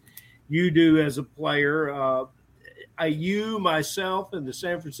things that you do as a player. You, myself, and the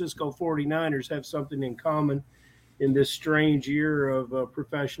San Francisco 49ers have something in common in this strange year of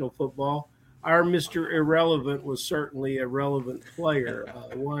professional football. Our Mr. Irrelevant was certainly a relevant player.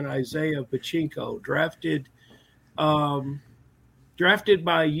 One Isaiah Pachinko, drafted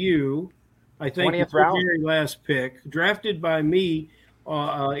by you, I think, 20th the very last pick, drafted by me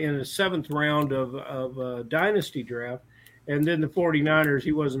in the 7th round of Dynasty draft. And then the 49ers,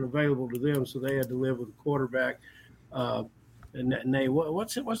 he wasn't available to them, so they had to live with a quarterback. What's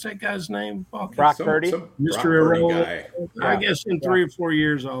that guy's name? Brock Purdy. Mr. Irrelevant. I guess in 3 or 4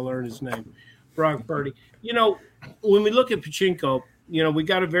 years I'll learn his name. Brock Purdy. When we look at Pachinko, we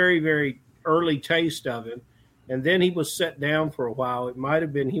got a very, very early taste of him, and then he was set down for a while. He might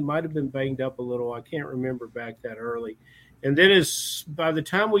have been banged up a little. I can't remember back that early. And then by the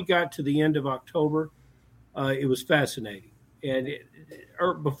time we got to the end of October, it was fascinating. And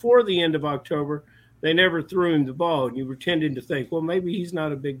before the end of October, they never threw him the ball, and you were tending to think, well, maybe he's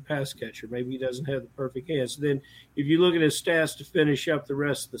not a big pass catcher. Maybe he doesn't have the perfect hands. Then if you look at his stats to finish up the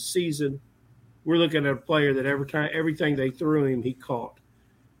rest of the season, we're looking at a player that everything they threw him, he caught.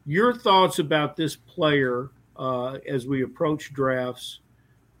 Your thoughts about this player as we approach drafts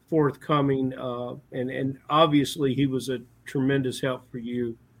forthcoming, and obviously he was a tremendous help for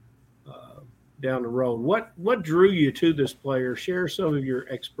you down the road. What drew you to this player? Share some of your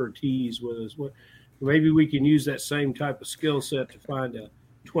expertise with us. Maybe we can use that same type of skill set to find a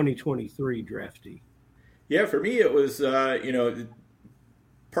 2023 draftee. Yeah, for me it was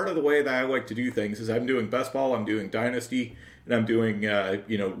part of the way that I like to do things is I'm doing best ball, I'm doing dynasty, and I'm doing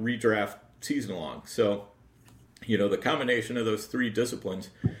redraft season long. So the combination of those three disciplines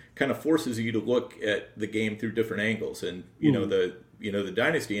kind of forces you to look at the game through different angles. And the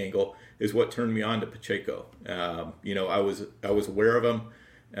dynasty angle is what turned me on to Pacheco. I was aware of him.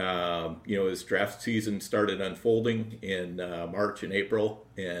 His draft season started unfolding in March and April,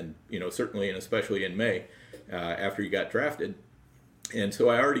 and certainly and especially in May after he got drafted. And so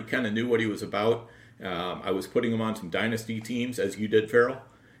I already kind of knew what he was about. I was putting him on some dynasty teams, as you did, Farrell.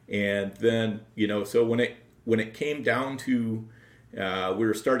 And then so when it came down to we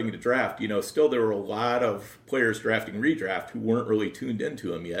were starting to draft, still there were a lot of players drafting redraft who weren't really tuned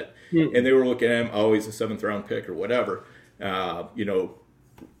into him yet. And they were looking at him, oh, he's a 7th-round pick or whatever.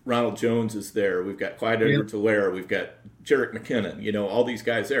 Ronald Jones is there. We've got Clyde Edwards-Helaire. We've got Jerick McKinnon, all these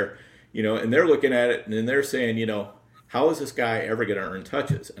guys there. And they're looking at it and they're saying, how is this guy ever going to earn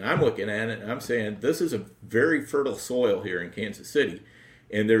touches? And I'm looking at it and I'm saying, this is a very fertile soil here in Kansas City,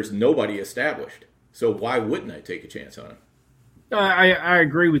 and there's nobody established. So why wouldn't I take a chance on him? I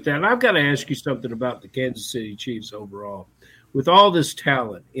agree with that. And I've got to ask you something about the Kansas City Chiefs overall. With all this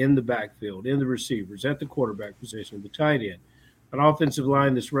talent in the backfield, in the receivers, at the quarterback position, the tight end, an offensive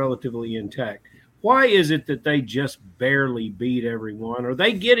line that's relatively intact, why is it that they just barely beat everyone? Are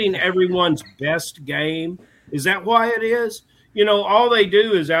they getting everyone's best game? Is that why it is? All they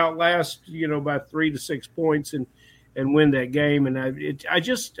do is outlast, by 3 to 6 points and win that game. And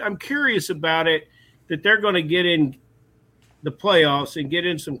I'm curious about it, that they're going to get in the playoffs and get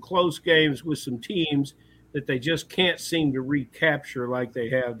in some close games with some teams that they just can't seem to recapture like they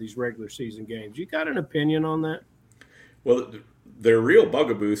have these regular season games. You got an opinion on that? Well, their real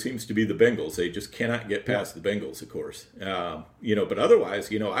bugaboo seems to be the Bengals. They just cannot get past the Bengals, of course. But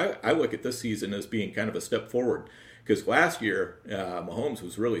otherwise, I look at this season as being kind of a step forward, because last year Mahomes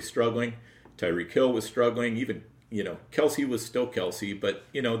was really struggling. Tyreek Hill was struggling. Even, Kelsey was still Kelsey, but,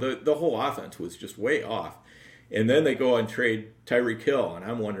 the whole offense was just way off. And then they go and trade Tyreek Hill, and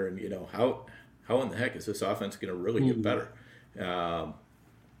I'm wondering, how in the heck is this offense going to really get better?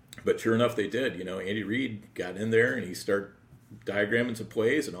 But sure enough, they did. Andy Reid got in there, and he started diagramming some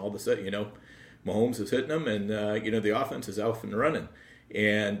plays, and all of a sudden, Mahomes is hitting them, and the offense is off and running.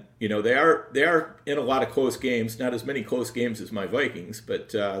 And they are in a lot of close games. Not as many close games as my Vikings,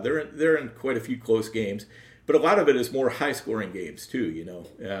 but they're in quite a few close games. But a lot of it is more high scoring games too.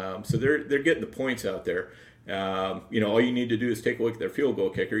 So they're getting the points out there. All you need to do is take a look at their field goal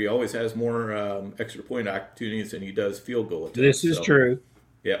kicker. He always has more extra point opportunities than he does field goal attempts. This is true.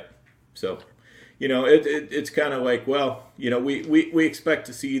 Yeah. So, it's kind of like, well, we expect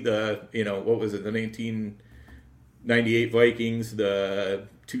to see the, what was it, the 1998 Vikings, the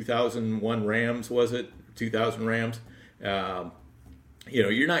 2001 Rams, was it? 2000 Rams. You're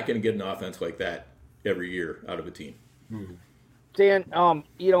not going to get an offense like that every year out of a team. Mm-hmm. Dan,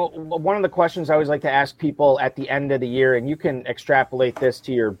 one of the questions I always like to ask people at the end of the year, and you can extrapolate this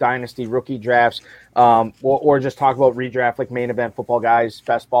to your dynasty rookie drafts, or just talk about redraft, like main event football guys,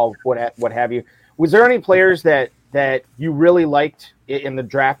 best ball, what have you. Was there any players that you really liked in the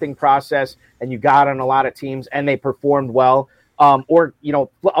drafting process and you got on a lot of teams and they performed well? Or, the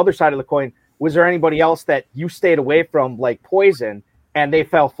other side of the coin, was there anybody else that you stayed away from, like poison, and they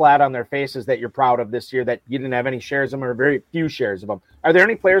fell flat on their faces that you're proud of this year, that you didn't have any shares of them or very few shares of them? Are there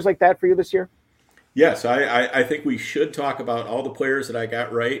any players like that for you this year? Yes, I think we should talk about all the players that I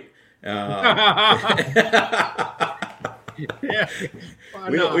got right. Yeah,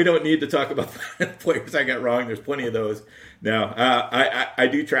 we don't need to talk about players I got wrong. There's plenty of those. Now, I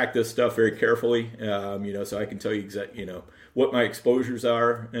do track this stuff very carefully, so I can tell you exactly, what my exposures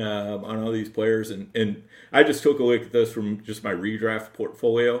are on all these players. And I just took a look at this from just my redraft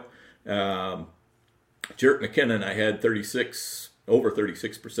portfolio. Jerick McKinnon, I had over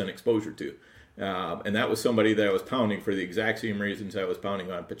 36% exposure to. And that was somebody that I was pounding for the exact same reasons I was pounding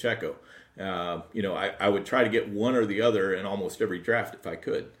on Pacheco. I would try to get one or the other in almost every draft if I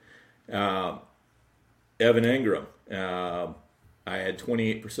could. Evan Ingram, I had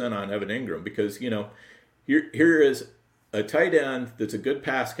 28% on Evan Ingram because, here is a tight end that's a good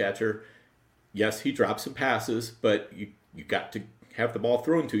pass catcher. Yes, he drops some passes, but you got to have the ball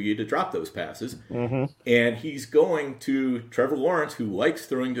thrown to you to drop those passes. Mm-hmm. And he's going to Trevor Lawrence, who likes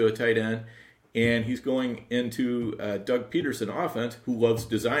throwing to a tight end, and he's going into Doug Peterson offense, who loves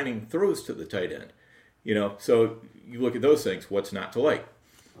designing throws to the tight end. So you look at those things. What's not to like?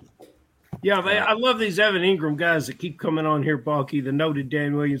 Yeah, I love these Evan Ingram guys that keep coming on here, Balky, the noted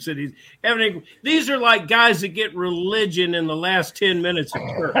Dan Williamson. Evan Ingram, these are like guys that get religion in the last 10 minutes of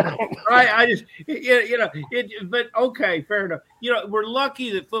church. But okay, fair enough. We're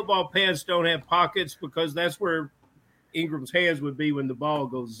lucky that football pants don't have pockets, because that's where Ingram's hands would be when the ball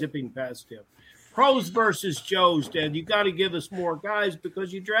goes zipping past him. Pros versus Joes, Dad. You got to give us more guys,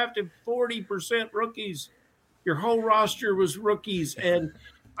 because you drafted 40% rookies. Your whole roster was rookies, and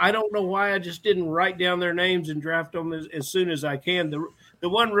I don't know why I just didn't write down their names and draft them as soon as I can. The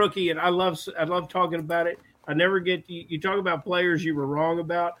one rookie, and I love talking about it. I never get you talk about players you were wrong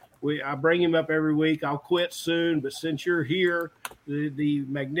about. I bring him up every week. I'll quit soon, but since you're here, the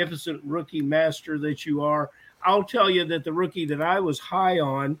magnificent rookie master that you are, I'll tell you that the rookie that I was high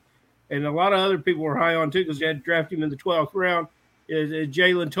on, and a lot of other people were high on too, because they had to draft him in the 12th round, is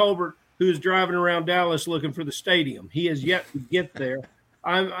Jalen Tolbert, who's driving around Dallas looking for the stadium. He has yet to get there.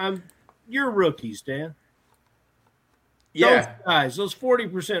 You're rookies, Dan. Yeah. Those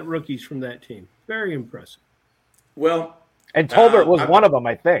 40% rookies from that team. Very impressive. Well, and Tolbert was one of them,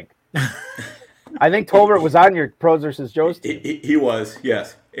 I think. I think Tolbert was on your Pros versus Joes team. He was,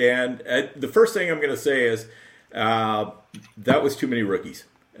 yes. And the first thing I'm going to say is that was too many rookies.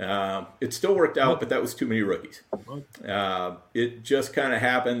 It still worked out, but that was too many rookies. It just kind of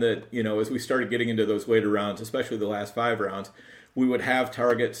happened that, as we started getting into those later rounds, especially the last 5 rounds, we would have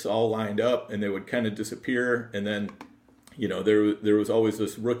targets all lined up, and they would kind of disappear. And then, there was always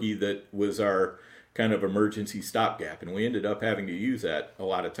this rookie that was our kind of emergency stopgap, and we ended up having to use that a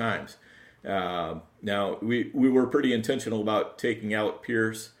lot of times. Now, we were pretty intentional about taking out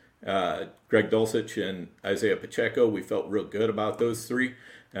Pierce, Greg Dulcich, and Isaiah Pacheco. We felt real good about those 3.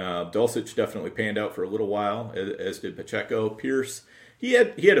 Dulcich definitely panned out for a little while, as did Pacheco. Pierce, he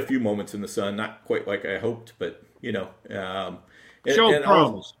had a few moments in the sun, not quite like I hoped, but shows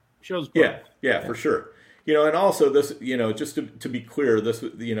promise. Yeah, for sure. And also this, just to be clear, this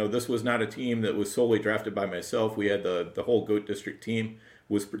was not a team that was solely drafted by myself. We had the whole Goat District team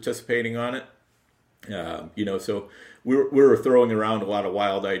was participating on it. So we were throwing around a lot of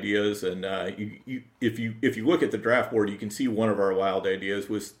wild ideas, and if you look at the draft board, you can see one of our wild ideas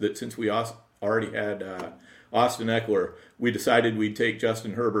was that since we already had Austin Eckler, we decided we'd take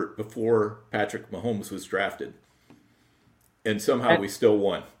Justin Herbert before Patrick Mahomes was drafted. And somehow we still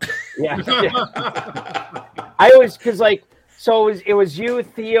won. Yeah. I always, because it was you,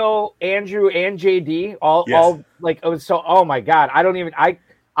 Theo, Andrew, and JD, all it was so. Oh my God,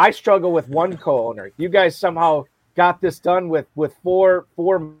 I struggle with one co-owner. You guys somehow got this done with four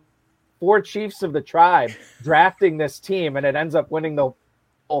chiefs of the tribe drafting this team, and it ends up winning the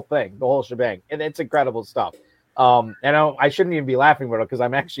whole thing, the whole shebang, and it's incredible stuff. And I shouldn't even be laughing about it, because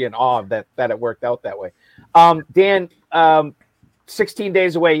I'm actually in awe that it worked out that way. Dan, 16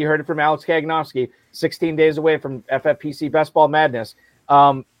 days away. You heard it from Alex Kaganowski. 16 days away from FFPC Best Ball Madness.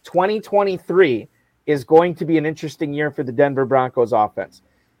 2023 is going to be an interesting year for the Denver Broncos offense.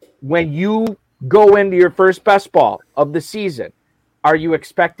 When you go into your first best ball of the season, are you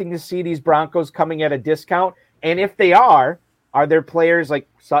expecting to see these Broncos coming at a discount? And if they are there players like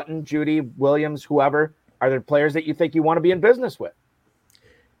Sutton, Judy, Williams, whoever, are there players that you think you want to be in business with?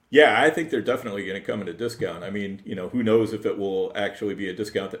 Yeah, I think they're definitely going to come at a discount. I mean, who knows if it will actually be a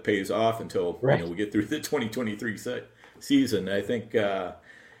discount that pays off until we get through the 2023 season. I think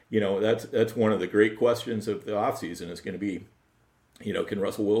that's one of the great questions of the offseason is going to be, can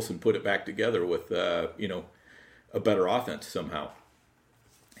Russell Wilson put it back together with a better offense somehow?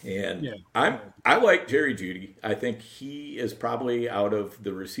 And I like Jerry Jeudy. I think he is probably, out of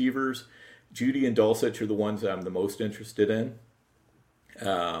the receivers, Jeudy and Dulcich are the ones that I'm the most interested in.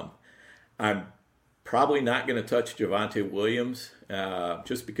 I'm probably not going to touch Javonte Williams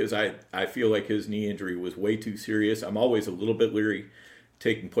just because I feel like his knee injury was way too serious. I'm always a little bit leery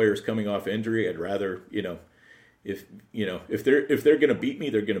taking players coming off injury. I'd rather, if they're going to beat me,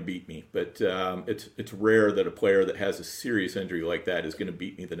 they're going to beat me. But it's rare that a player that has a serious injury like that is going to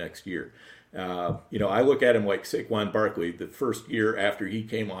beat me the next year. I look at him like Saquon Barkley, the first year after he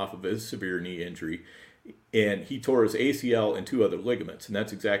came off of his severe knee injury. And he tore his ACL and 2 other ligaments, and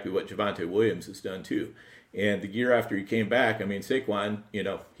that's exactly what Javonte Williams has done too. And the year after he came back, I mean, Saquon,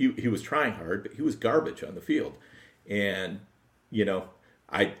 he was trying hard, but he was garbage on the field. And,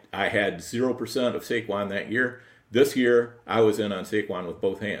 I had 0% of Saquon that year. This year, I was in on Saquon with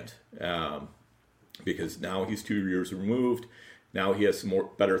both hands because now he's 2 years removed. Now he has some more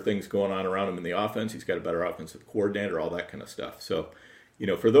better things going on around him in the offense. He's got a better offensive coordinator, all that kind of stuff. So,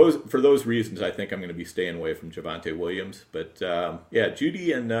 for those reasons, I think I'm going to be staying away from Javonte Williams. But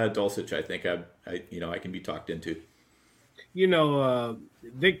Judy and Dulcich, I think I can be talked into.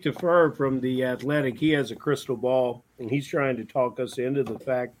 Vic Tafur from The Athletic, he has a crystal ball, and he's trying to talk us into the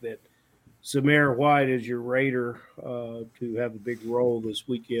fact that Zamir White is your Raider to have a big role this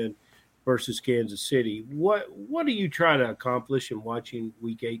weekend versus Kansas City. What do you try to accomplish in watching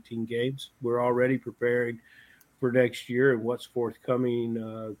Week 18 games? We're already preparing for next year and what's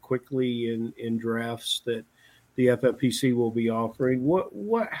forthcoming quickly in drafts that the FFPC will be offering.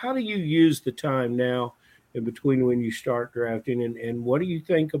 How do you use the time now in between when you start drafting, and what do you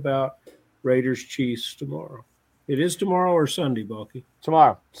think about Raiders Chiefs tomorrow? It is tomorrow or Sunday, Bulky?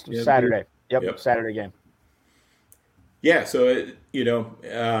 Tomorrow, Saturday. Yep, Saturday game. Yeah, so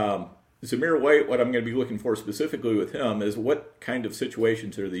Zamir White, what I'm going to be looking for specifically with him is what kind of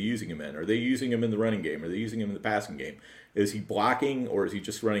situations are they using him in? Are they using him in the running game? Are they using him in the passing game? Is he blocking, or is he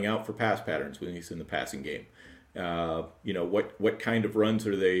just running out for pass patterns when he's in the passing game? What kind of runs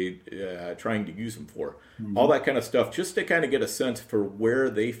are they trying to use him for? Mm-hmm. All that kind of stuff, just to kind of get a sense for where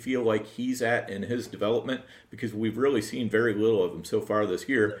they feel like he's at in his development, because we've really seen very little of him so far this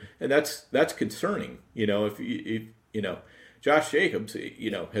year, and that's concerning. If Josh Jacobs,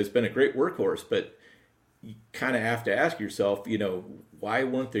 has been a great workhorse, but you kind of have to ask yourself, why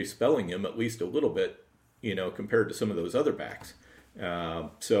weren't they spelling him at least a little bit, compared to some of those other backs?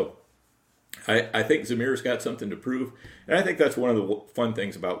 So I think Zamir's got something to prove, and I think that's one of the fun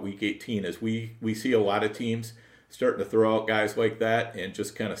things about Week 18 is we see a lot of teams starting to throw out guys like that and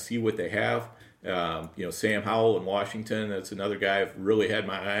just kind of see what they have. Sam Howell in Washington, that's another guy I've really had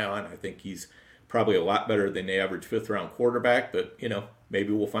my eye on. I think he's probably a lot better than the average fifth-round quarterback, but,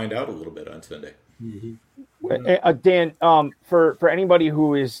 maybe we'll find out a little bit on Sunday. Mm-hmm. Dan, for anybody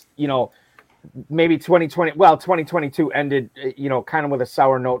who is, maybe 2022 ended, kind of with a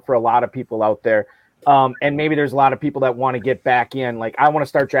sour note for a lot of people out there. And maybe there's a lot of people that want to get back in. Like, I want to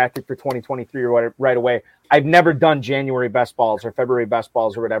start drafting for 2023 or whatever, right away. I've never done January best balls or February best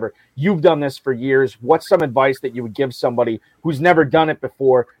balls or whatever. You've done this for years. What's some advice that you would give somebody who's never done it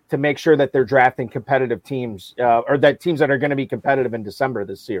before to make sure that they're drafting competitive teams or that teams that are going to be competitive in December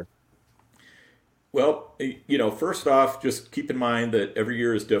this year? Well, first off, just keep in mind that every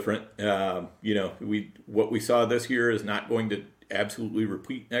year is different. What we saw this year is not going to absolutely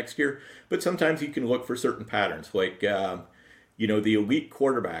repeat next year, but sometimes you can look for certain patterns, like the elite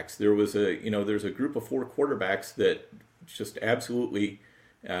quarterbacks. There's a group of 4 quarterbacks that just absolutely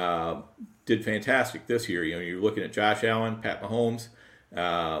did fantastic this year. You're looking at Josh Allen, Pat Mahomes,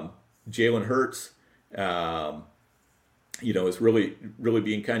 Jalen Hurts. Is really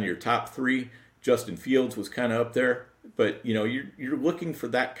being kind of your top 3. Justin Fields was kind of up there, but you're looking for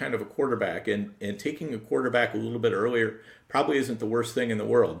that kind of a quarterback, and taking a quarterback a little bit earlier probably isn't the worst thing in the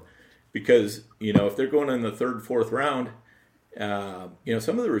world, because if they're going in the 3rd, 4th round,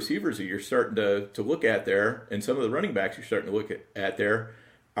 some of the receivers that you're starting to look at there, and some of the running backs you're starting to look at there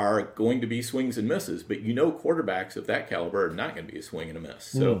are going to be swings and misses, but quarterbacks of that caliber are not going to be a swing and a miss.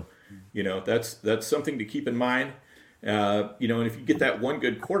 So that's something to keep in mind. And if you get that one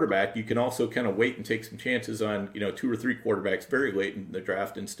good quarterback, you can also kind of wait and take some chances on, 2 or 3 quarterbacks very late in the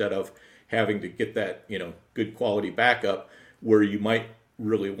draft, instead of having to get that, good quality backup where you might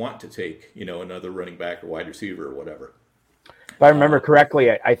really want to take, another running back or wide receiver or whatever. If I remember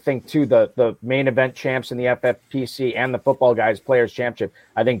correctly, I think too, the main event champs in the FFPC and the Football Guys Players Championship,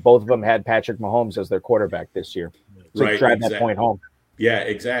 I think both of them had Patrick Mahomes as their quarterback this year. So right, drive that point home. Yeah,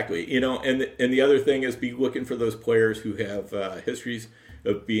 exactly. And the other thing is be looking for those players who have histories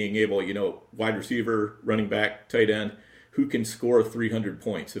of being able, wide receiver, running back, tight end, who can score 300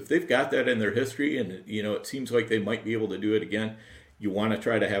 points. If they've got that in their history and, it seems like they might be able to do it again, you want to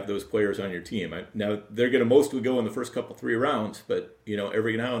try to have those players on your team. Now, they're going to mostly go in the first 3 rounds, but,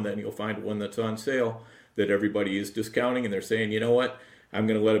 every now and then you'll find one that's on sale that everybody is discounting, and they're saying, you know what? I'm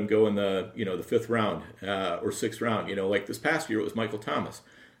going to let him go in the the 5th round or 6th round. Like this past year, it was Michael Thomas.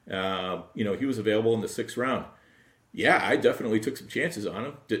 He was available in the 6th round. Yeah, I definitely took some chances on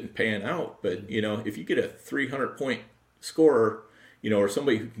him. Didn't pan out, but if you get a 300-point scorer, or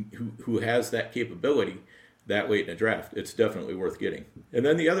somebody who has that capability that late in a draft, it's definitely worth getting. And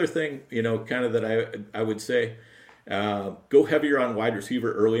then the other thing, kind of that I would say, go heavier on wide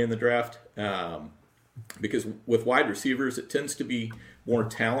receiver early in the draft. Because with wide receivers, it tends to be more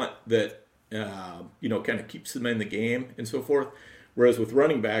talent that, kind of keeps them in the game and so forth. Whereas with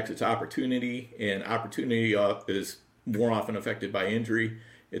running backs, it's opportunity, and opportunity is more often affected by injury.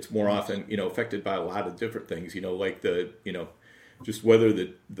 It's more often, affected by a lot of different things, like the just whether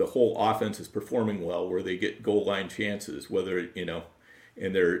the whole offense is performing well, where they get goal line chances, whether,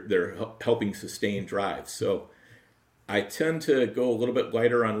 and they're helping sustain drives. So I tend to go a little bit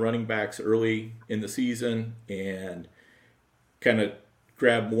lighter on running backs early in the season and kind of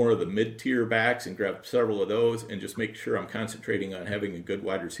grab more of the mid-tier backs and grab several of those and just make sure I'm concentrating on having a good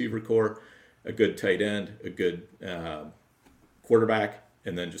wide receiver core, a good tight end, a good quarterback,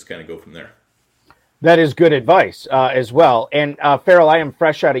 and then just kind of go from there. That is good advice as well. And Farrell, I am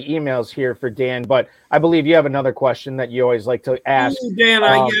fresh out of emails here for Dan, but I believe you have another question that you always like to ask. Ooh, Dan,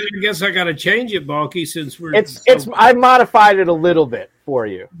 I guess I got to change it, Balky, since we're. I modified it a little bit for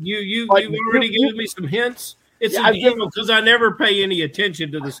you. You've already given me some hints. It's a deal because I never pay any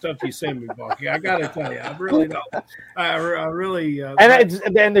attention to the stuff you send me, Balky. I got to tell you, I really don't. I really.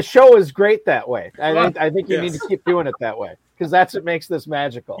 And the show is great that way. I think you need to keep doing it that way, because that's what makes this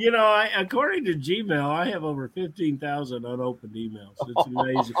magical. According to Gmail, I have over 15,000 unopened emails. It's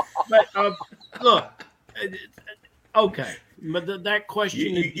amazing. But look, okay. But that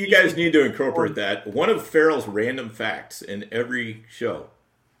question, you guys need to incorporate that. One of Farrell's random facts in every show.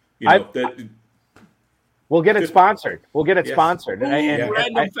 We'll get it sponsored. Sponsored.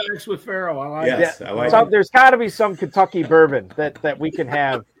 Random facts with Farrell. I like that. I like it. There's got to be some Kentucky bourbon that we can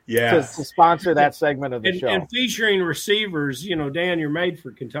have to sponsor that segment of the show. And featuring receivers, Dan, you're made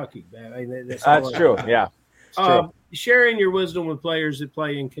for Kentucky. That's true. Yeah. True. Sharing your wisdom with players that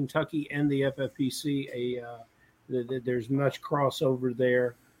play in Kentucky and the FFPC, there's much crossover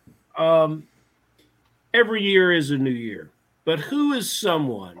there. Every year is a new year. But who is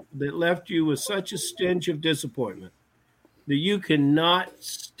someone that left you with such a stench of disappointment that you cannot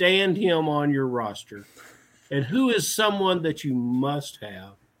stand him on your roster? And who is someone that you must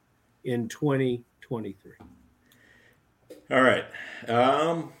have in 2023? All right.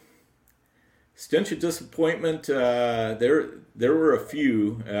 Stench of disappointment. There were a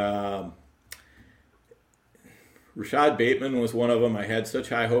few. Rashad Bateman was one of them. I had such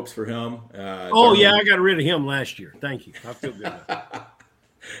high hopes for him. I got rid of him last year. Thank you. I feel good.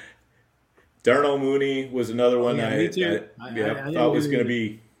 Darnell Mooney was another one. Me too. I thought was going to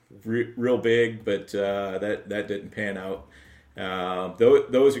be real big, but that didn't pan out.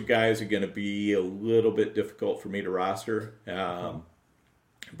 Those are guys who are going to be a little bit difficult for me to roster.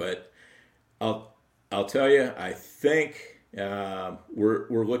 But I'll tell you, I think.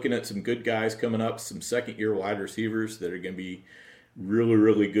 We're looking at some good guys coming up, some second-year wide receivers that are going to be really,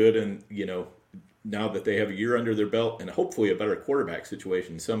 really good. And, now that they have a year under their belt and hopefully a better quarterback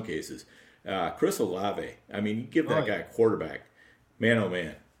situation in some cases. Chris Olave, you give that guy a quarterback, man, oh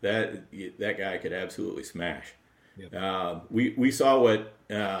man, that guy could absolutely smash. Yep. We saw what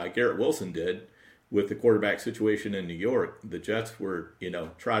Garrett Wilson did with the quarterback situation in New York. The Jets were,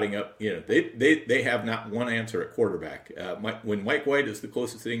 trotting up. They have not one answer at quarterback. When Mike White is the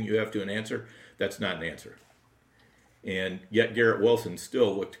closest thing you have to an answer, that's not an answer. And yet Garrett Wilson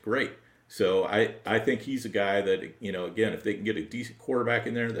still looked great. So I think he's a guy that, again, if they can get a decent quarterback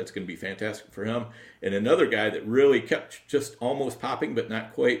in there, that's going to be fantastic for him. And another guy that really kept just almost popping, but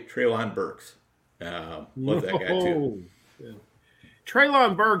not quite, Treylon Burks. Love that guy too. Yeah.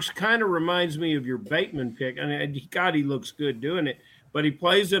 Treylon Burks kind of reminds me of your Bateman pick. God, he looks good doing it. But he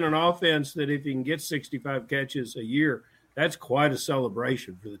plays in an offense that if he can get 65 catches a year, that's quite a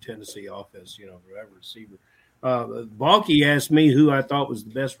celebration for the Tennessee offense, for that receiver. Balky asked me who I thought was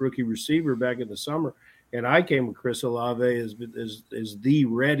the best rookie receiver back in the summer, and I came with Chris Olave as the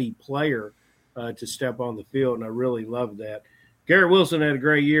ready player to step on the field, and I really loved that. Garrett Wilson had a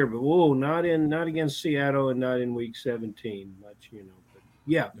great year, but not against Seattle and not in Week 17 much, But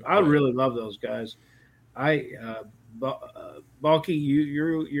yeah, I really love those guys. Balky,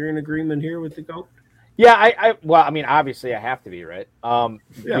 you're in agreement here with the GOAT? Yeah, obviously I have to be, right? No,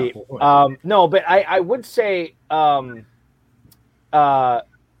 but I would say I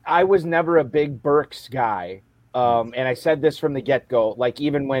was never a big Burks guy, and I said this from the get-go. Like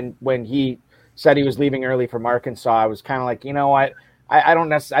even when he said he was leaving early from Arkansas, I was kind of like, I don't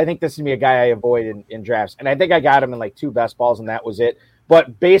necessarily. I think this is me a guy I avoid in drafts, and I think I got him in like 2 best balls, and that was it.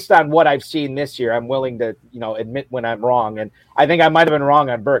 But based on what I've seen this year, I'm willing to, admit when I'm wrong. And I think I might have been wrong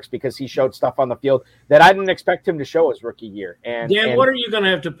on Burks because he showed stuff on the field that I didn't expect him to show his rookie year. And what are you going to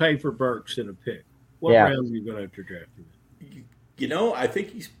have to pay for Burks in a pick? What round are you going to have to draft him in? I think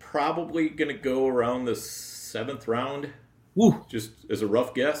he's probably going to go around the 7th round. Woo. Just as a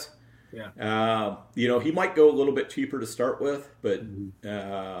rough guess. Yeah. He might go a little bit cheaper to start with, but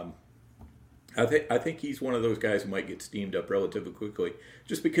I think he's one of those guys who might get steamed up relatively quickly,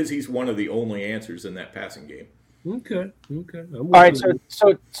 just because he's one of the only answers in that passing game. Okay. All right.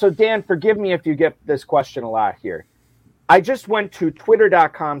 So Dan, forgive me if you get this question a lot here. I just went to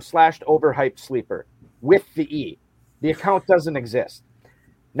twitter.com/overhypedsleeper with the E. The account doesn't exist.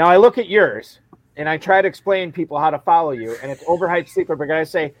 Now I look at yours and I try to explain people how to follow you, and it's overhyped sleeper. But I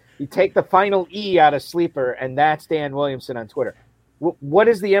say you take the final E out of sleeper, and that's Dan Williamson on Twitter. What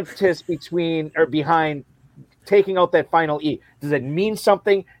is the impetus behind taking out that final E? Does it mean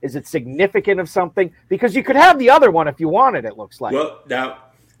something? Is it significant of something? Because you could have the other one if you wanted, it looks like. Well, now,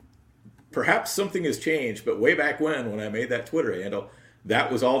 perhaps something has changed, but way back when I made that Twitter handle,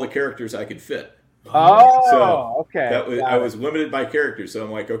 that was all the characters I could fit. Oh, okay. I was limited by characters, so I'm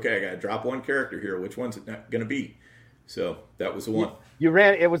like, okay, I got to drop one character here. Which one's it not going to be? So that was the one.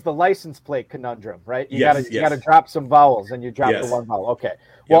 It was the license plate conundrum, right? You Yes. got to drop some vowels, and you drop the one vowel. Okay.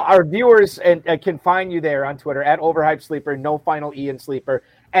 Well, our viewers can find you there on Twitter at Overhyped Sleeper, no final E in Sleeper.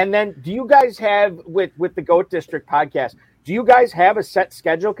 And then, do you guys have with the Goat District podcast? Do you guys have a set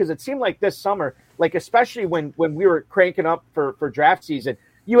schedule? Because it seemed like this summer, like especially when we were cranking up for draft season,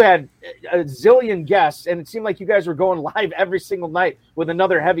 you had a zillion guests, and it seemed like you guys were going live every single night with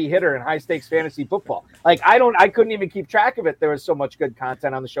another heavy hitter in high stakes fantasy football. Like I couldn't even keep track of it. There was so much good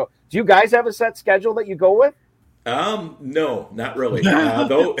content on the show. Do you guys have a set schedule that you go with? No, not really.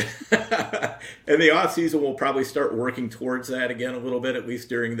 Though in the off season, we'll probably start working towards that again a little bit, at least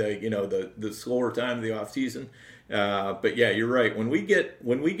during the slower time of the off season. But yeah, you're right. When we get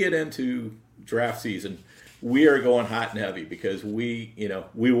into draft season, we are going hot and heavy because we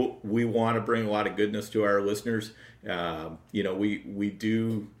want to bring a lot of goodness to our listeners. We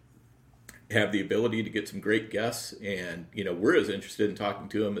do have the ability to get some great guests, and we're as interested in talking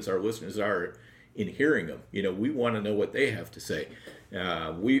to them as our listeners are in hearing them. We want to know what they have to say.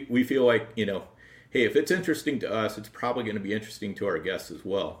 We feel like hey, if it's interesting to us, it's probably going to be interesting to our guests as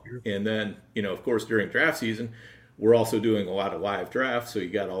well. And then of course during draft season, we're also doing a lot of live drafts, so you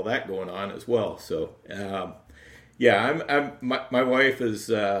got all that going on as well. So, my wife is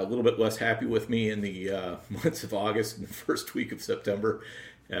a little bit less happy with me in the months of August and the first week of September.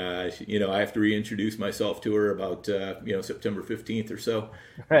 I have to reintroduce myself to her about September 15th or so.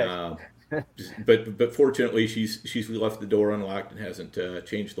 Right. But fortunately, she's left the door unlocked and hasn't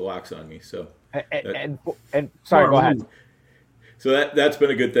changed the locks on me. So, and sorry, go ahead. So that's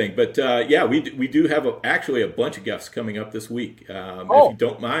been a good thing. But we do have actually a bunch of guests coming up this week. If you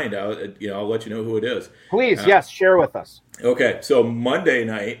don't mind, I'll let you know who it is. Please, yes, share with us. Okay, so Monday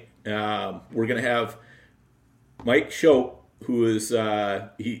night we're going to have Mike Shope, who is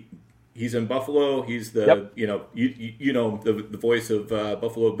he's in Buffalo. He's the the voice of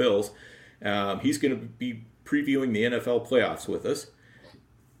Buffalo Bills. He's going to be previewing the NFL playoffs with us.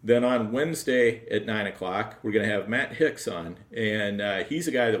 Then on Wednesday at 9 o'clock, we're going to have Matt Hicks on. And he's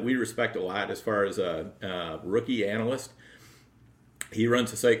a guy that we respect a lot as far as a rookie analyst. He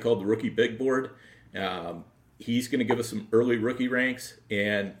runs a site called the Rookie Big Board. He's going to give us some early rookie ranks.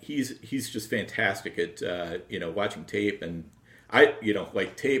 And he's just fantastic at, watching tape. And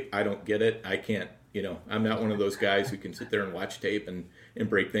tape, I don't get it. I can't, I'm not one of those guys who can sit there and watch tape and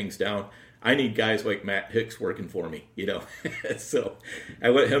break things down. I need guys like Matt Hicks working for me, So I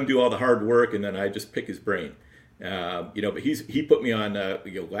let him do all the hard work, and then I just pick his brain. But he put me on.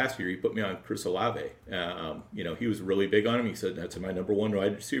 Last year he put me on Chris Olave. He was really big on him. He said that's my number one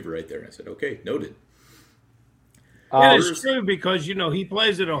wide receiver right there. I said okay, noted. And it's true because he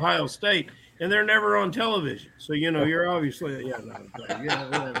plays at Ohio State, and they're never on television. So you're obviously you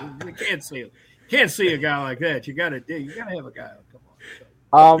can't see a guy like that. You got to have a guy. Come on.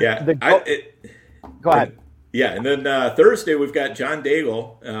 Go ahead. Yeah, and then Thursday we've got John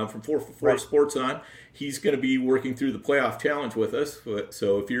Daigle from 444 Sports on. He's going to be working through the playoff challenge with us.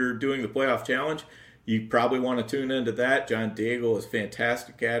 So if you're doing the playoff challenge, you probably want to tune into that. John Daigle is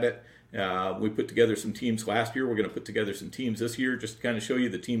fantastic at it. We put together some teams last year. We're going to put together some teams this year just to kind of show you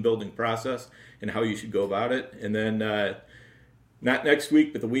the team building process and how you should go about it. And then not next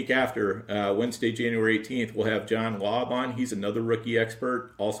week, but the week after, Wednesday, January 18th, we'll have John Laub on. He's another rookie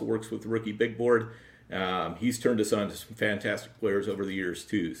expert, also works with the Rookie Big Board. He's turned us on to some fantastic players over the years,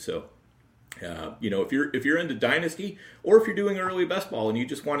 too. So, if you're into Dynasty or if you're doing early best ball and you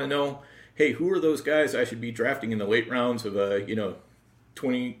just want to know, hey, who are those guys I should be drafting in the late rounds of a,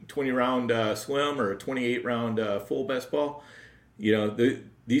 20-round slim or a 28-round full best ball,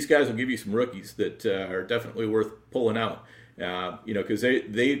 these guys will give you some rookies that are definitely worth pulling out. Because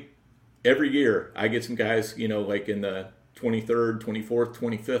they every year I get some guys, like in the 23rd, 24th,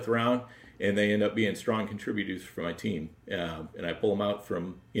 25th round, and they end up being strong contributors for my team. And I pull them out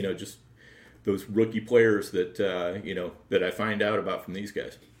from, just those rookie players that, that I find out about from these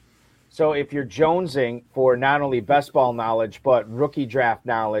guys. So if you're jonesing for not only best ball knowledge, but rookie draft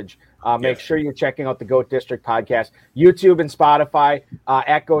knowledge, Make sure you're checking out the GOAT District podcast, YouTube and Spotify,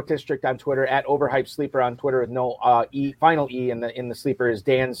 at GOAT District on Twitter, at Overhyped Sleeper on Twitter with no final E in the sleeper is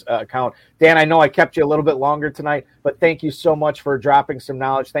Dan's account. Dan, I know I kept you a little bit longer tonight, but thank you so much for dropping some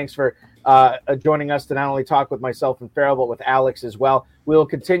knowledge. Thanks for joining us to not only talk with myself and Farrell, but with Alex as well. We will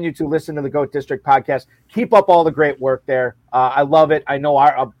continue to listen to the GOAT District podcast. Keep up all the great work there. I love it. I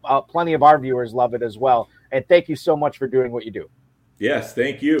know plenty of our viewers love it as well. And thank you so much for doing what you do. Yes,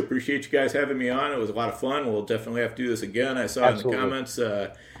 thank you. Appreciate you guys having me on. It was a lot of fun. We'll definitely have to do this again. I saw Absolutely. in the comments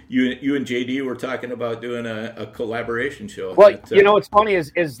you and JD were talking about doing a collaboration show. Well, what's funny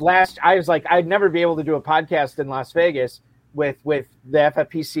is I was like, I'd never be able to do a podcast in Las Vegas with the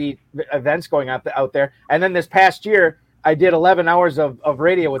FFPC events going out there. And then this past year, I did 11 hours of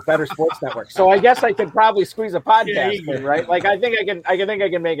radio with Better Sports Network. So I guess I could probably squeeze a podcast in, right? Like I think I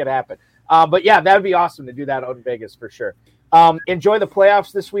can make it happen. But yeah, that would be awesome to do that out in Vegas for sure. Enjoy the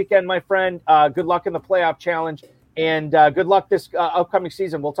playoffs this weekend, my friend. Good luck in the playoff challenge, and good luck this upcoming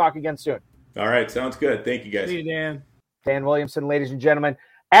season. We'll talk again soon. All right, sounds good. Thank you, guys. See you, Dan. Dan Williamson, ladies and gentlemen,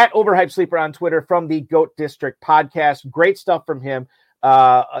 at Overhyped Sleeper on Twitter from the GOAT District podcast. Great stuff from him.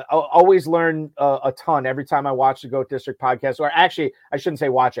 I always learn a ton every time I watch the GOAT District podcast, or actually, I shouldn't say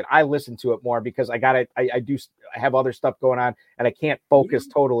watch it. I listen to it more because I have other stuff going on and I can't focus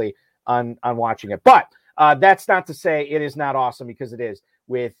totally on watching it. But that's not to say it is not awesome, because it is,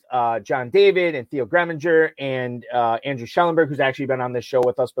 with John David and Theo Greminger and Andrew Schellenberg, who's actually been on this show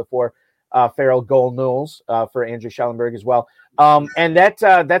with us before. Farrell Goal Knowles for Andrew Schellenberg as well. And that's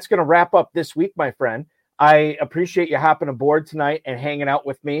going to wrap up this week, my friend. I appreciate you hopping aboard tonight and hanging out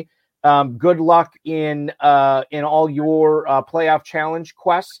with me. Good luck in all your playoff challenge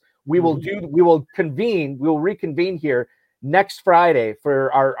quests. We will reconvene here next Friday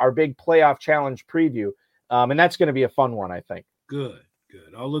for our big playoff challenge preview. And that's going to be a fun one, I think. Good.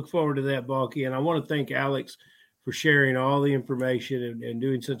 I'll look forward to that, Balky. And I want to thank Alex for sharing all the information and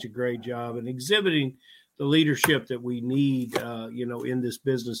doing such a great job and exhibiting the leadership that we need, in this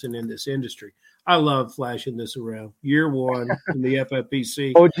business and in this industry. I love flashing this around. Year one in the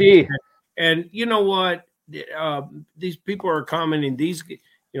FFPC. OG. And you know what? These people are commenting,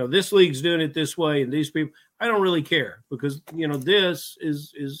 this league's doing it this way, and these people, I don't really care, because, this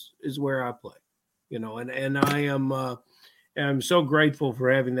is where I play, and I am so grateful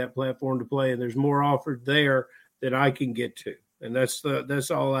for having that platform to play, and there's more offered there that I can get to. And that's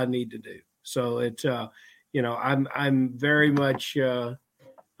all I need to do. So it's, I'm very much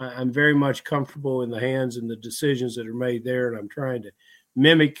comfortable in the hands and the decisions that are made there. And I'm trying to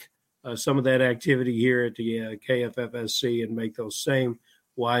mimic some of that activity here at the KFFSC and make those same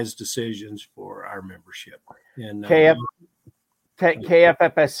wise decisions for our membership. And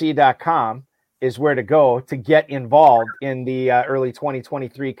KFFSC.com is where to go to get involved in the early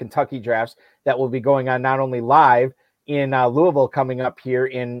 2023 Kentucky drafts that will be going on not only live in Louisville coming up here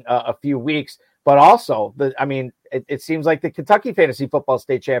in a few weeks, but also it seems like the Kentucky Fantasy Football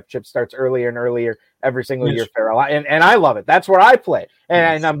State Championship starts earlier and earlier every single year, Farrell. And I love it. That's where I play.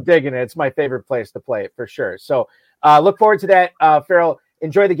 And I'm digging it. It's my favorite place to play it for sure. So look forward to that, Farrell.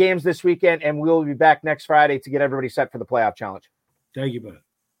 Enjoy the games this weekend, and we'll be back next Friday to get everybody set for the playoff challenge. Thank you, bud.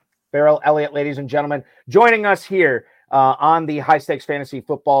 Farrell Elliott, ladies and gentlemen, joining us here on the High Stakes Fantasy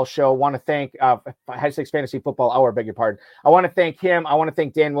Football Show. Want to thank High Stakes Fantasy Football Hour, beg your pardon. I want to thank him. I want to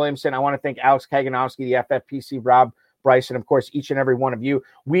thank Dan Williamson. I want to thank Alex Kaganowski, the FFPC, Rob Bryce, and of course, each and every one of you.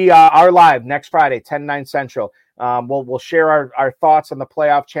 We are live next Friday, 10/9 Central. We'll share our thoughts on the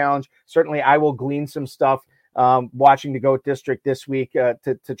playoff challenge. Certainly, I will glean some stuff watching the GOAT District this week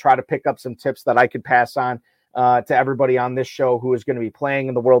to try to pick up some tips that I could pass on to everybody on this show who is going to be playing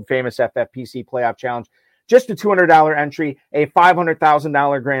in the world famous FFPC playoff challenge. Just a $200 entry, a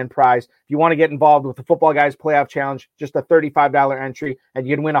 $500,000 grand prize. If you want to get involved with the Football Guys Playoff Challenge, just a $35 entry, and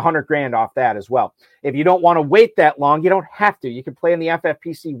you can win $100,000 off that as well. If you don't want to wait that long, you don't have to. You can play in the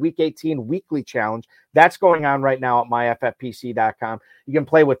FFPC Week 18 Weekly Challenge. That's going on right now at myffpc.com. You can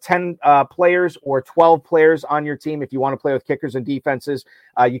play with 10 players or 12 players on your team. If you want to play with kickers and defenses,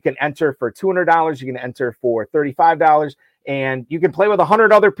 you can enter for $200. You can enter for $35, and you can play with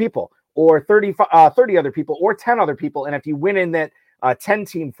 100 other people, or 30 other people, or 10 other people. And if you win in that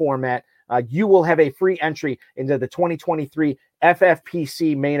 10-team format, you will have a free entry into the 2023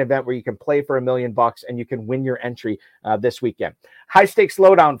 FFPC main event, where you can play for $1 million and you can win your entry this weekend. High Stakes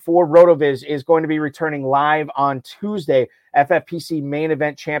Lowdown for RotoViz is going to be returning live on Tuesday. FFPC main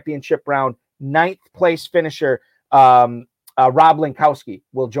event championship round, 9th place finisher Rob Linkowski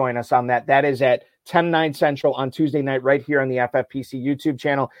will join us on that. That is at 10/9 Central on Tuesday night right here on the FFPC YouTube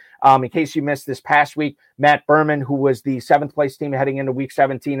channel. In case you missed this past week, Matt Berman, who was the 7th place team heading into week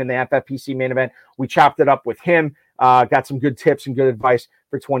 17 in the FFPC main event, we chopped it up with him, got some good tips and good advice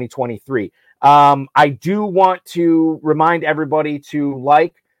for 2023. I do want to remind everybody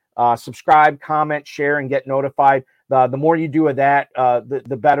to subscribe, comment, share, and get notified. The more you do of that,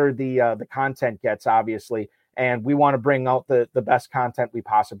 the better the content gets, obviously. And we want to bring out the best content we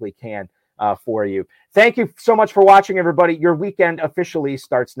possibly can for you. Thank you so much for watching, everybody. Your weekend officially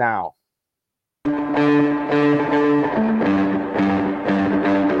starts now.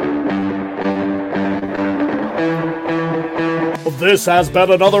 This has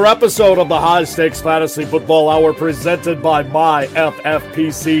been another episode of the High Stakes Fantasy Football Hour presented by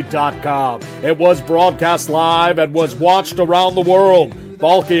MyFFPC.com. It was broadcast live and was watched around the world.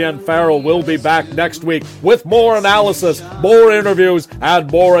 Balky and Farrell will be back next week with more analysis, more interviews, and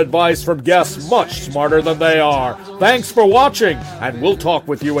more advice from guests much smarter than they are. Thanks for watching, and we'll talk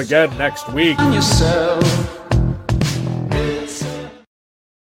with you again next week.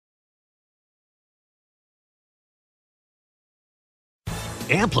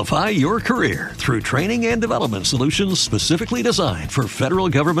 Amplify your career through training and development solutions specifically designed for federal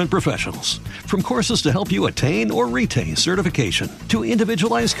government professionals. From courses to help you attain or retain certification, to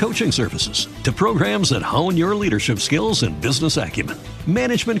individualized coaching services, to programs that hone your leadership skills and business acumen,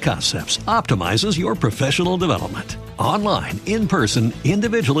 Management Concepts optimizes your professional development. Online, in person,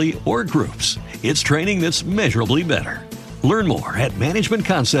 individually, or groups, it's training that's measurably better. Learn more at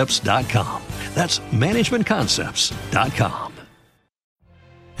managementconcepts.com. That's managementconcepts.com.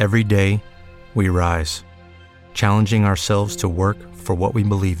 Every day, we rise, challenging ourselves to work for what we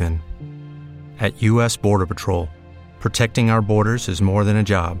believe in. At U.S. Border Patrol, protecting our borders is more than a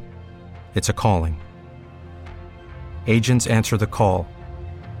job. It's a calling. Agents answer the call,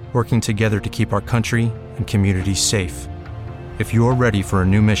 working together to keep our country and communities safe. If you're ready for a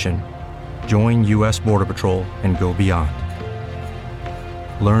new mission, join U.S. Border Patrol and go beyond.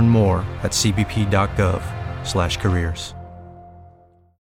 Learn more at cbp.gov/careers.